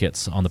few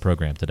toolkits on the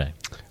program today?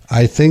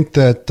 I think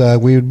that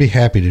we would be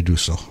happy to do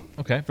so.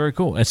 Okay, very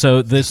cool. And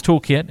so this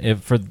toolkit,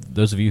 for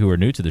those of you who are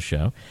new to the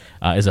show,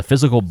 is a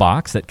physical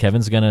box that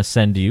Kevin's going to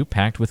send you,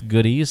 packed with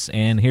goodies.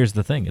 And here's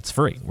the thing, it's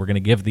free. We're going to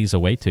give these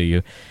away to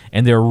you.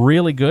 And they're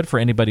really good for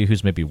anybody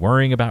who's maybe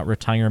worrying about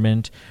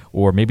retirement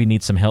or maybe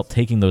needs some help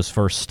taking those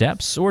first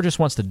steps or just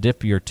wants to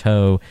dip your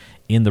toe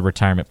in the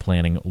retirement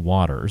planning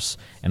waters.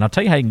 And I'll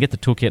tell you how you can get the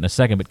toolkit in a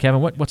second. But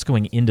Kevin, what's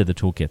going into the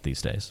toolkit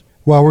these days?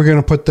 Well, we're going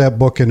to put that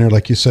book in there,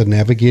 like you said,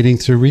 Navigating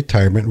Through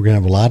Retirement. We're going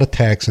to have a lot of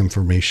tax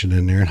information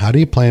in there. And how do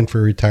you plan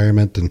for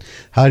retirement? And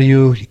how do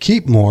you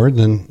keep more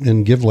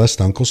and give less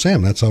to Uncle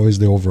Sam? That's always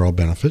the overall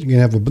benefit. You're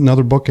going to have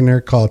another book in there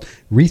called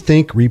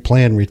Rethink,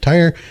 Replan,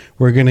 Retire.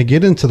 We're going to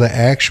get into the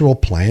actual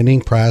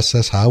planning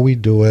process, how we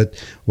do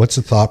it, what's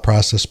the thought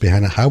process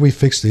behind it, how we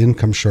fix the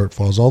income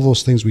shortfalls, all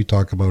those things we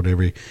talk about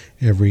every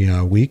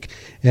week.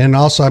 And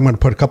also, I'm going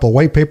to put a couple of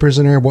white papers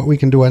in there, what we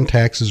can do on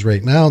taxes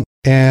right now.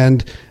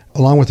 And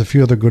along with a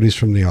few other goodies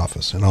from the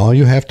office. And all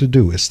you have to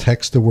do is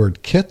text the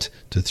word KIT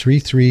to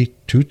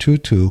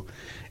 33222,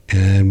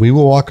 and we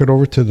will walk it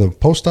over to the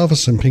post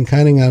office in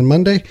Pinconning on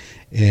Monday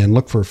and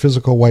look for a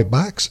physical white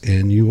box,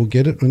 and you will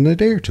get it in a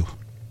day or two.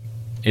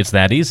 It's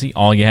that easy.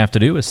 All you have to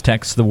do is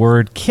text the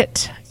word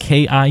KIT,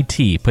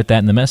 K-I-T, put that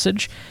in the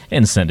message,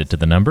 and send it to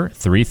the number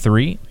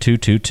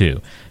 33222.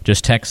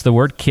 Just text the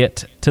word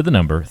KIT to the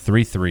number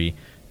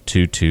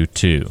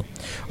 33222.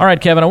 All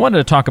right, Kevin, I wanted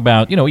to talk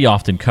about, we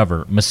often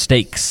cover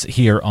mistakes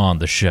here on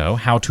the show,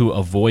 how to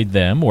avoid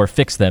them or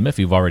fix them if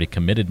you've already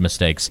committed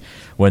mistakes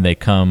when it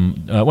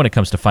comes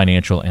to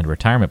financial and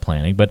retirement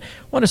planning. But I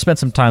want to spend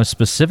some time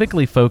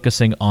specifically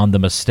focusing on the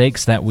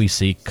mistakes that we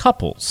see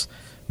couples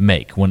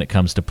make when it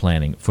comes to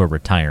planning for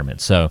retirement.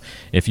 So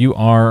if you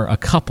are a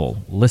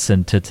couple,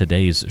 listen to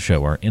today's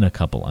show, or in a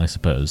couple, I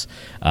suppose.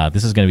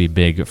 This is going to be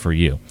big for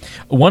you.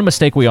 One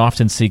mistake we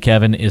often see,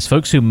 Kevin, is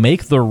folks who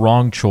make the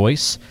wrong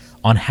choice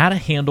on how to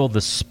handle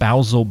the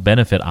spousal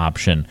benefit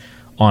option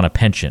on a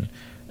pension.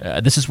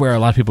 This is where a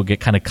lot of people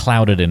get kind of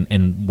clouded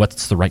in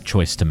what's the right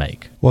choice to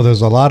make. Well,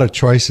 there's a lot of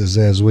choices,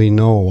 as we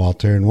know,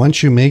 Walter. And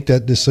once you make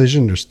that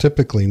decision, there's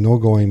typically no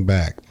going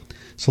back.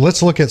 So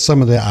let's look at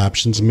some of the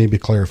options and maybe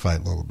clarify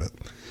it a little bit.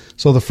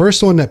 So the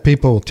first one that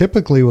people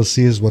typically will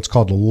see is what's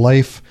called a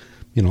life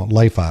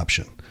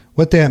option.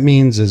 What that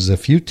means is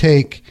if you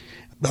take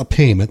a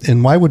payment,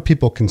 and why would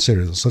people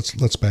consider this?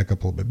 Let's back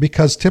up a little bit.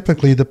 Because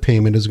typically the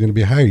payment is going to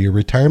be higher. Your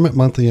retirement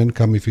monthly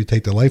income, if you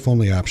take the life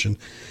only option,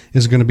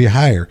 is going to be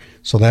higher.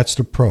 So that's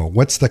the pro.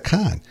 What's the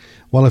con?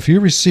 Well, if you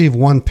receive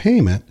one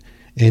payment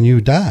and you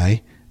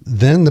die,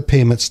 then the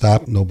payment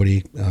stops.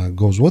 Nobody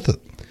goes with it.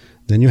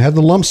 Then you have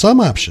the lump sum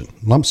option.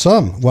 Lump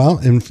sum. Well,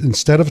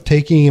 instead of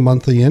taking a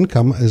monthly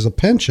income as a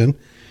pension,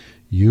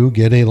 you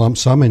get a lump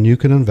sum and you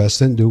can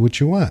invest it and do what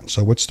you want.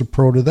 So what's the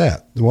pro to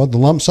that? Well, the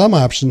lump sum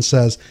option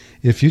says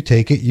if you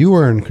take it, you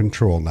are in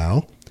control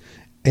now,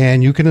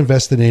 and you can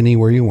invest it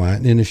anywhere you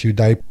want. And if you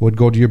die, it would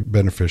go to your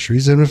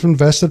beneficiaries. And if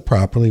invested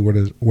properly,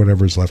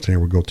 whatever is left in here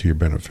would go to your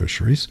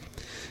beneficiaries.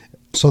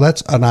 So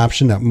that's an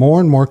option that more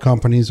and more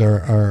companies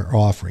are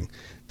offering.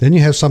 Then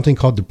you have something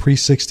called the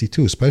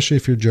pre-62, especially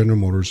if you're a General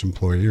Motors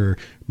employee or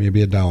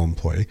maybe a Dow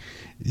employee.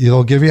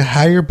 It'll give you a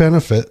higher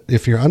benefit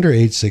if you're under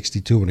age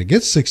 62. When it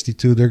gets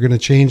 62, they're going to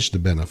change the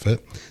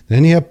benefit.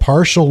 Then you have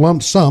partial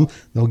lump sum.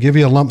 They'll give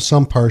you a lump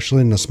sum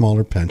partially and a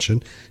smaller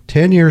pension.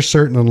 10 years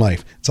certain in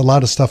life. It's a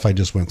lot of stuff I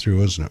just went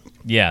through, isn't it?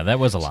 Yeah, that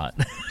was a lot.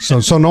 So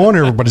no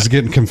wonder everybody's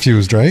getting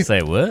confused, right?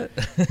 Say what?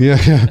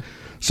 Yeah.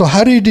 So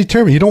how do you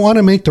determine? You don't want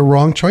to make the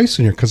wrong choice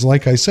in here because,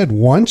 like I said,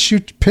 once you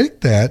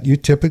pick that, you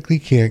typically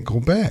can't go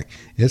back.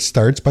 It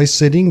starts by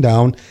sitting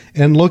down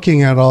and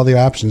looking at all the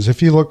options. If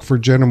you look for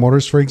General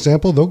Motors, for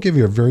example, they'll give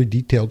you a very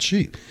detailed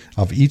sheet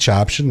of each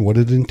option, what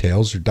it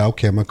entails, or Dow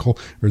Chemical,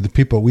 or the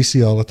people we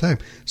see all the time.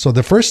 So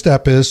the first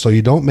step is, so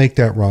you don't make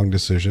that wrong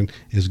decision,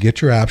 is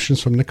get your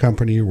options from the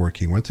company you're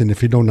working with. And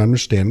if you don't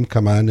understand them,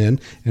 come on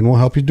in and we'll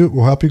help you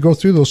go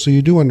through those so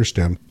you do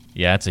understand.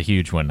 Yeah, it's a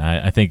huge one.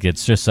 I think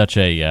it's just such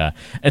a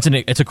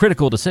it's a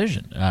critical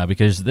decision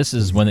because this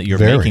is one that you're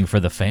making for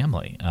the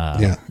family.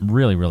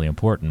 Really, really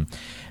important.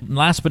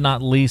 Last but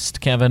not least,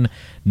 Kevin,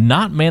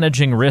 not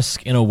managing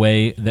risk in a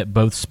way that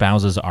both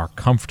spouses are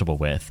comfortable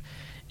with.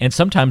 And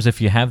sometimes if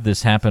you have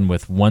this happen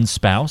with one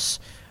spouse,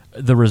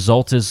 the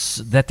result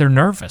is that they're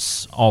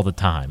nervous all the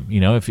time.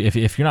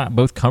 If you're not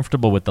both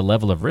comfortable with the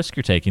level of risk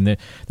you're taking,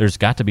 there's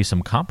got to be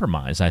some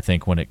compromise, I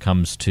think, when it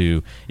comes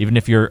to, even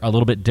if you're a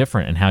little bit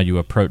different in how you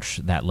approach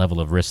that level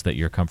of risk that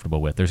you're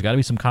comfortable with, there's got to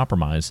be some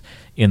compromise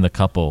in the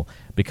couple,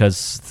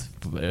 because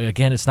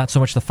again, it's not so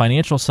much the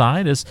financial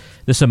side as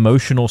this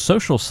emotional,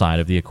 social side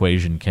of the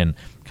equation can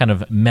kind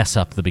of mess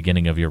up the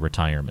beginning of your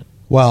retirement.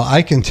 Well,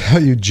 I can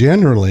tell you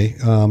generally,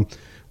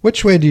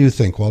 which way do you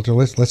think, Walter?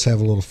 Let's have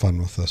a little fun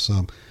with this.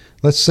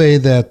 Let's say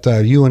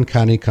that you and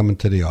Connie come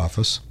into the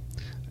office,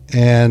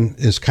 and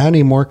is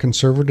Connie more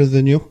conservative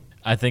than you?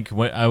 I think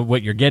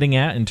what you're getting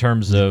at in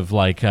terms of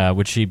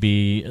would she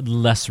be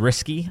less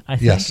risky? I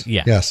think.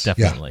 Yes,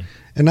 definitely. Yeah.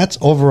 And that's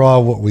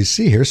overall what we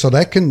see here. So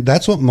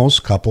that's what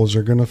most couples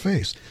are going to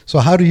face. So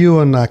how do you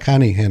and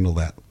Connie handle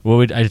that?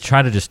 Well, I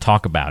try to just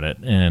talk about it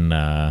and,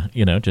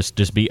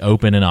 just be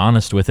open and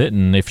honest with it.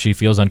 And if she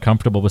feels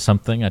uncomfortable with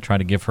something, I try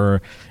to give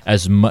her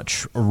as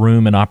much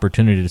room and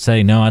opportunity to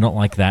say, no, I don't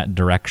like that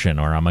direction,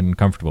 or I'm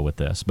uncomfortable with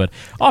this. But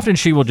often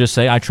she will just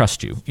say, I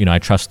trust you. I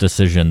trust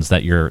decisions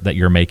that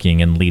you're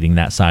making and leading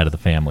that side of the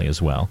family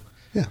as well.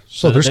 Yeah,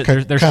 so there's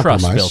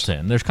trust built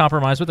in. There's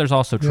compromise, but there's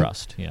also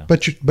trust. Yeah,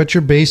 but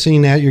you're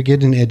basing that, you're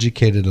getting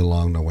educated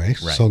along the way.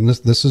 Right. So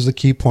this is the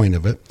key point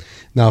of it.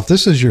 Now, if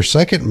this is your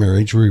second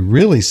marriage, we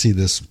really see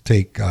this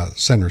take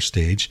center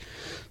stage.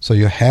 So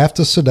you have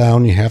to sit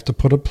down, you have to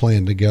put a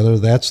plan together.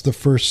 That's the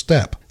first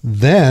step.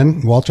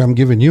 Then, Walter, I'm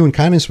giving you and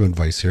Connie some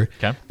advice here.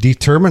 Okay.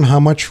 Determine how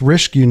much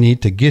risk you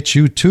need to get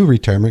you to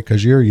retirement,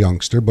 because you're a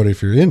youngster. But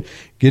if you're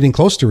getting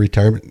close to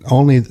retirement,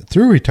 only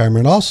through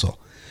retirement also.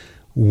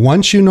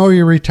 Once you know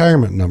your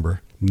retirement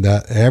number,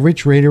 the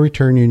average rate of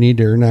return you need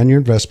to earn on your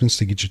investments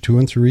to get you to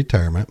and through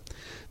retirement,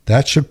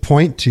 that should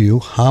point to you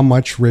how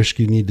much risk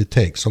you need to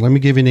take. So let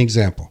me give you an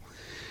example.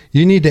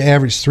 You need to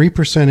average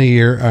 3% a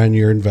year on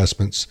your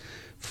investments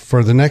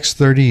for the next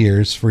 30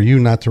 years for you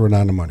not to run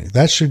out of money.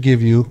 That should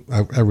give you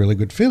a really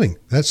good feeling.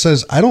 That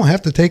says, I don't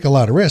have to take a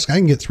lot of risk. I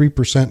can get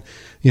 3%,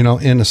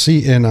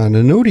 in an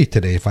annuity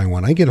today if I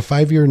want. I get a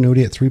 5-year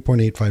annuity at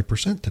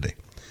 3.85% today.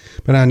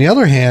 But on the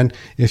other hand,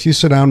 if you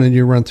sit down and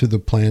you run through the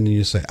plan and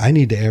you say, I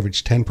need to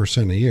average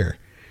 10% a year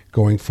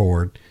going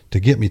forward to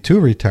get me to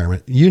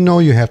retirement,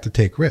 you have to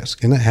take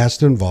risk. And it has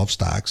to involve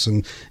stocks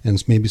and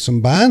maybe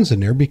some bonds in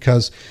there,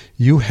 because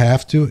you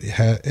have to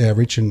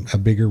average a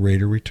bigger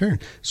rate of return.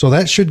 So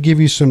that should give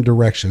you some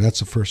direction. That's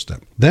the first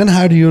step. Then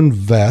how do you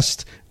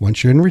invest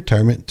once you're in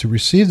retirement to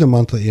receive the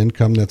monthly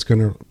income that's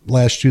going to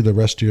last you the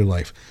rest of your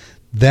life?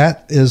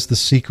 That is the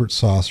secret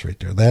sauce right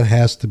there. That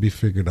has to be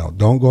figured out.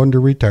 Don't go into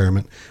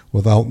retirement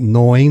without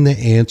knowing the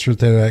answer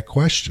to that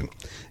question.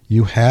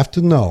 You have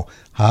to know,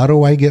 how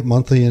do I get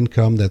monthly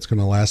income that's going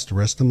to last the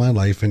rest of my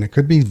life? And it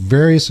could be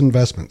various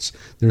investments.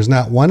 There's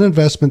not one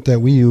investment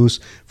that we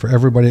use for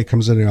everybody that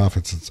comes in the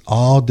office. It's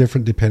all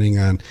different depending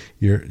on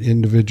your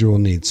individual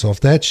needs. So if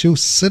that's you,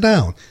 sit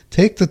down,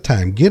 take the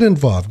time, get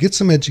involved, get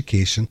some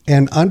education,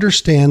 and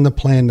understand the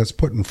plan that's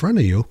put in front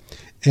of you,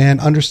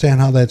 and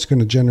understand how that's going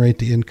to generate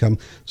the income.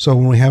 So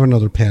when we have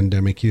another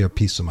pandemic, you have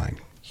peace of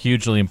mind.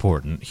 Hugely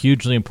important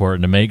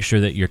to make sure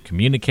that you're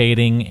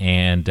communicating.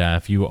 And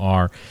if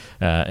you're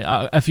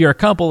a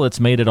couple that's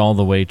made it all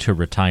the way to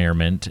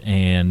retirement,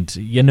 and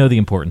the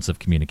importance of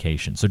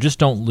communication. So just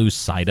don't lose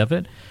sight of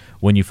it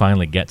when you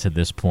finally get to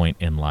this point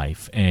in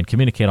life, and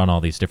communicate on all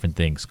these different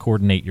things,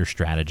 coordinate your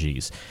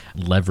strategies,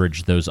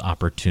 leverage those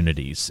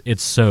opportunities.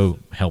 It's so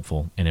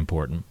helpful and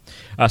important.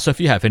 So if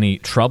you have any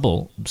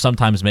trouble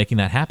sometimes making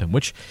that happen,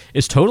 which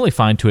is totally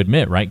fine to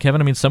admit, right, Kevin?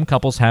 I mean, some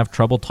couples have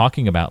trouble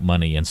talking about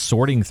money and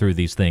sorting through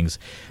these things.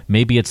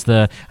 Maybe I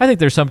think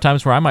there's some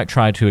times where I might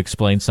try to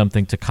explain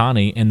something to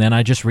Connie, and then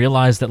I just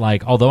realize that,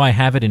 although I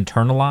have it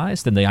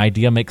internalized and the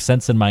idea makes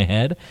sense in my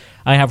head,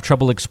 I have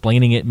trouble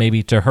explaining it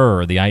maybe to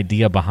her, the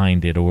idea behind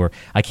it, or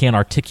I can't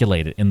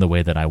articulate it in the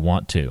way that I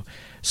want to.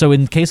 So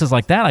in cases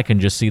like that, I can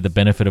just see the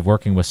benefit of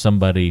working with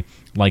somebody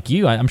like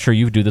you. I'm sure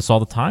you do this all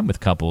the time with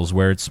couples,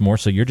 where it's more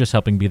so you're just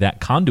helping be that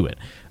conduit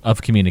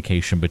of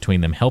communication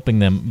between them, helping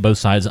them both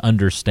sides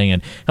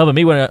understand, helping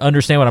me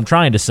understand what I'm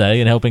trying to say,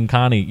 and helping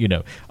Connie,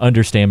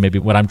 understand maybe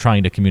what I'm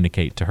trying to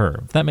communicate to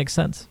her. If that makes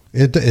sense.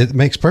 It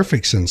makes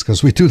perfect sense,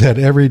 because we do that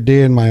every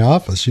day in my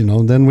office,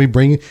 and then we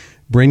bring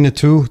the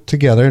two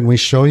together and we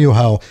show you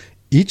how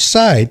each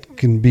side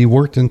can be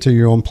worked into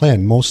your own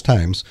plan most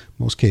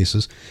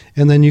cases,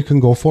 and then you can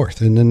go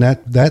forth. And then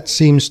that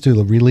seems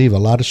to relieve a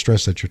lot of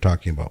stress that you're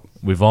talking about.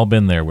 We've all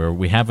been there, where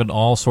we have it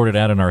all sorted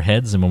out in our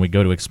heads, and when we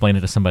go to explain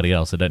it to somebody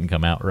else, it doesn't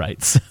come out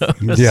right. So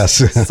yes.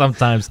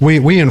 Sometimes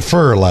we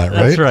infer a lot,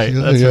 right?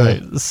 That's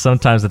right.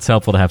 Sometimes it's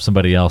helpful to have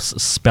somebody else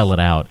spell it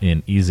out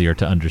in easier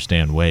to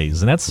understand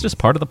ways. And that's just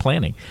part of the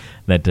planning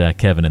that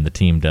Kevin and the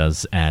team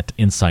does at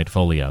Insight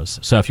Folios.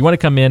 So if you want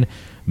to come in,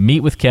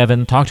 meet with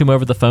Kevin, talk to him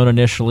over the phone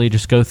initially,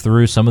 just go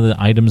through some of the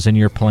items in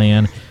your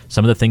plan,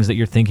 some of the things that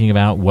you're thinking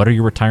about. What are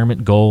your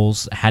retirement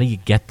goals? How do you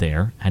get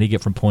there? How do you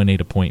get from point A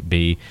to point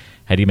B?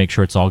 How do you make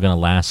sure it's all going to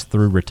last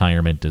through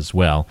retirement as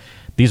well?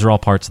 These are all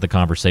parts of the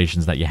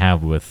conversations that you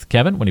have with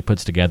Kevin when he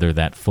puts together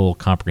that full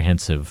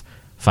comprehensive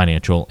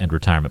financial and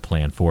retirement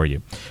plan for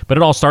you. But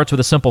it all starts with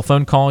a simple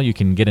phone call. You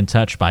can get in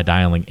touch by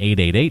dialing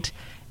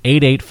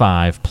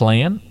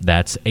 888-885-PLAN.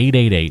 That's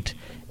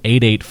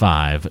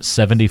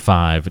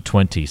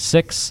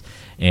 888-885-7526.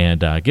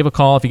 And give a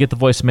call. If you get the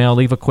voicemail,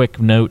 leave a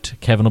quick note.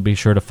 Kevin will be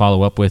sure to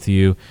follow up with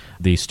you.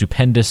 The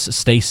stupendous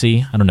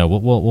Stacy. I don't know.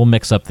 We'll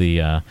mix up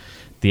the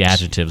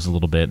adjectives a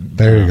little bit.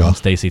 There you go.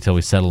 Stacy, till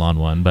we settle on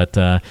one. But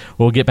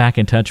we'll get back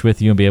in touch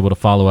with you and be able to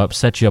follow up,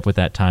 set you up with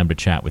that time to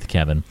chat with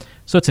Kevin.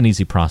 So it's an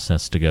easy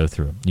process to go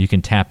through. You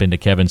can tap into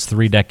Kevin's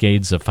 3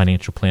 decades of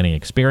financial planning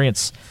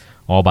experience,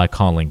 all by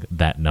calling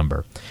that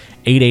number.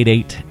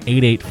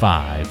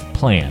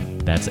 888-885-PLAN.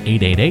 That's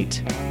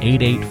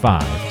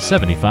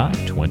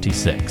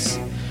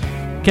 888-885-7526.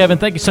 Kevin,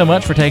 thank you so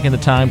much for taking the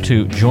time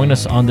to join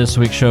us on this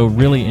week's show.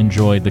 Really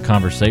enjoyed the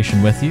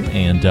conversation with you,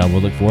 and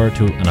we'll look forward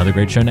to another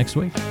great show next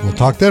week. We'll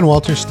talk then,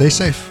 Walter. Stay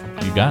safe.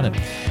 You got it.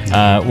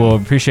 We'll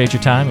appreciate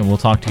your time, and we'll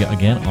talk to you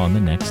again on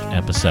the next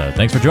episode.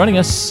 Thanks for joining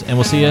us, and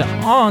we'll see you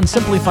on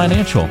Simply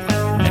Financial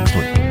next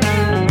week.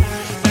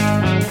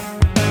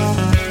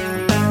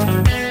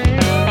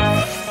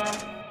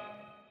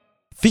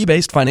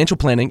 Fee-based financial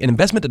planning and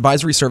investment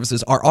advisory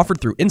services are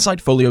offered through Insight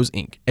Folios,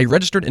 Inc., a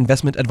registered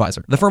investment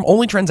advisor. The firm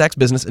only transacts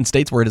business in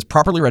states where it is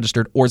properly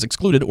registered or is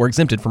excluded or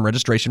exempted from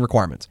registration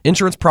requirements.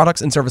 Insurance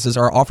products and services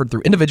are offered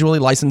through individually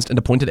licensed and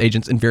appointed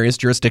agents in various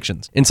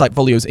jurisdictions. Insight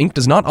Folios, Inc.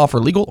 does not offer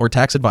legal or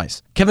tax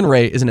advice. Kevin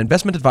Ray is an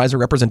investment advisor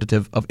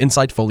representative of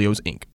Insight Folios, Inc.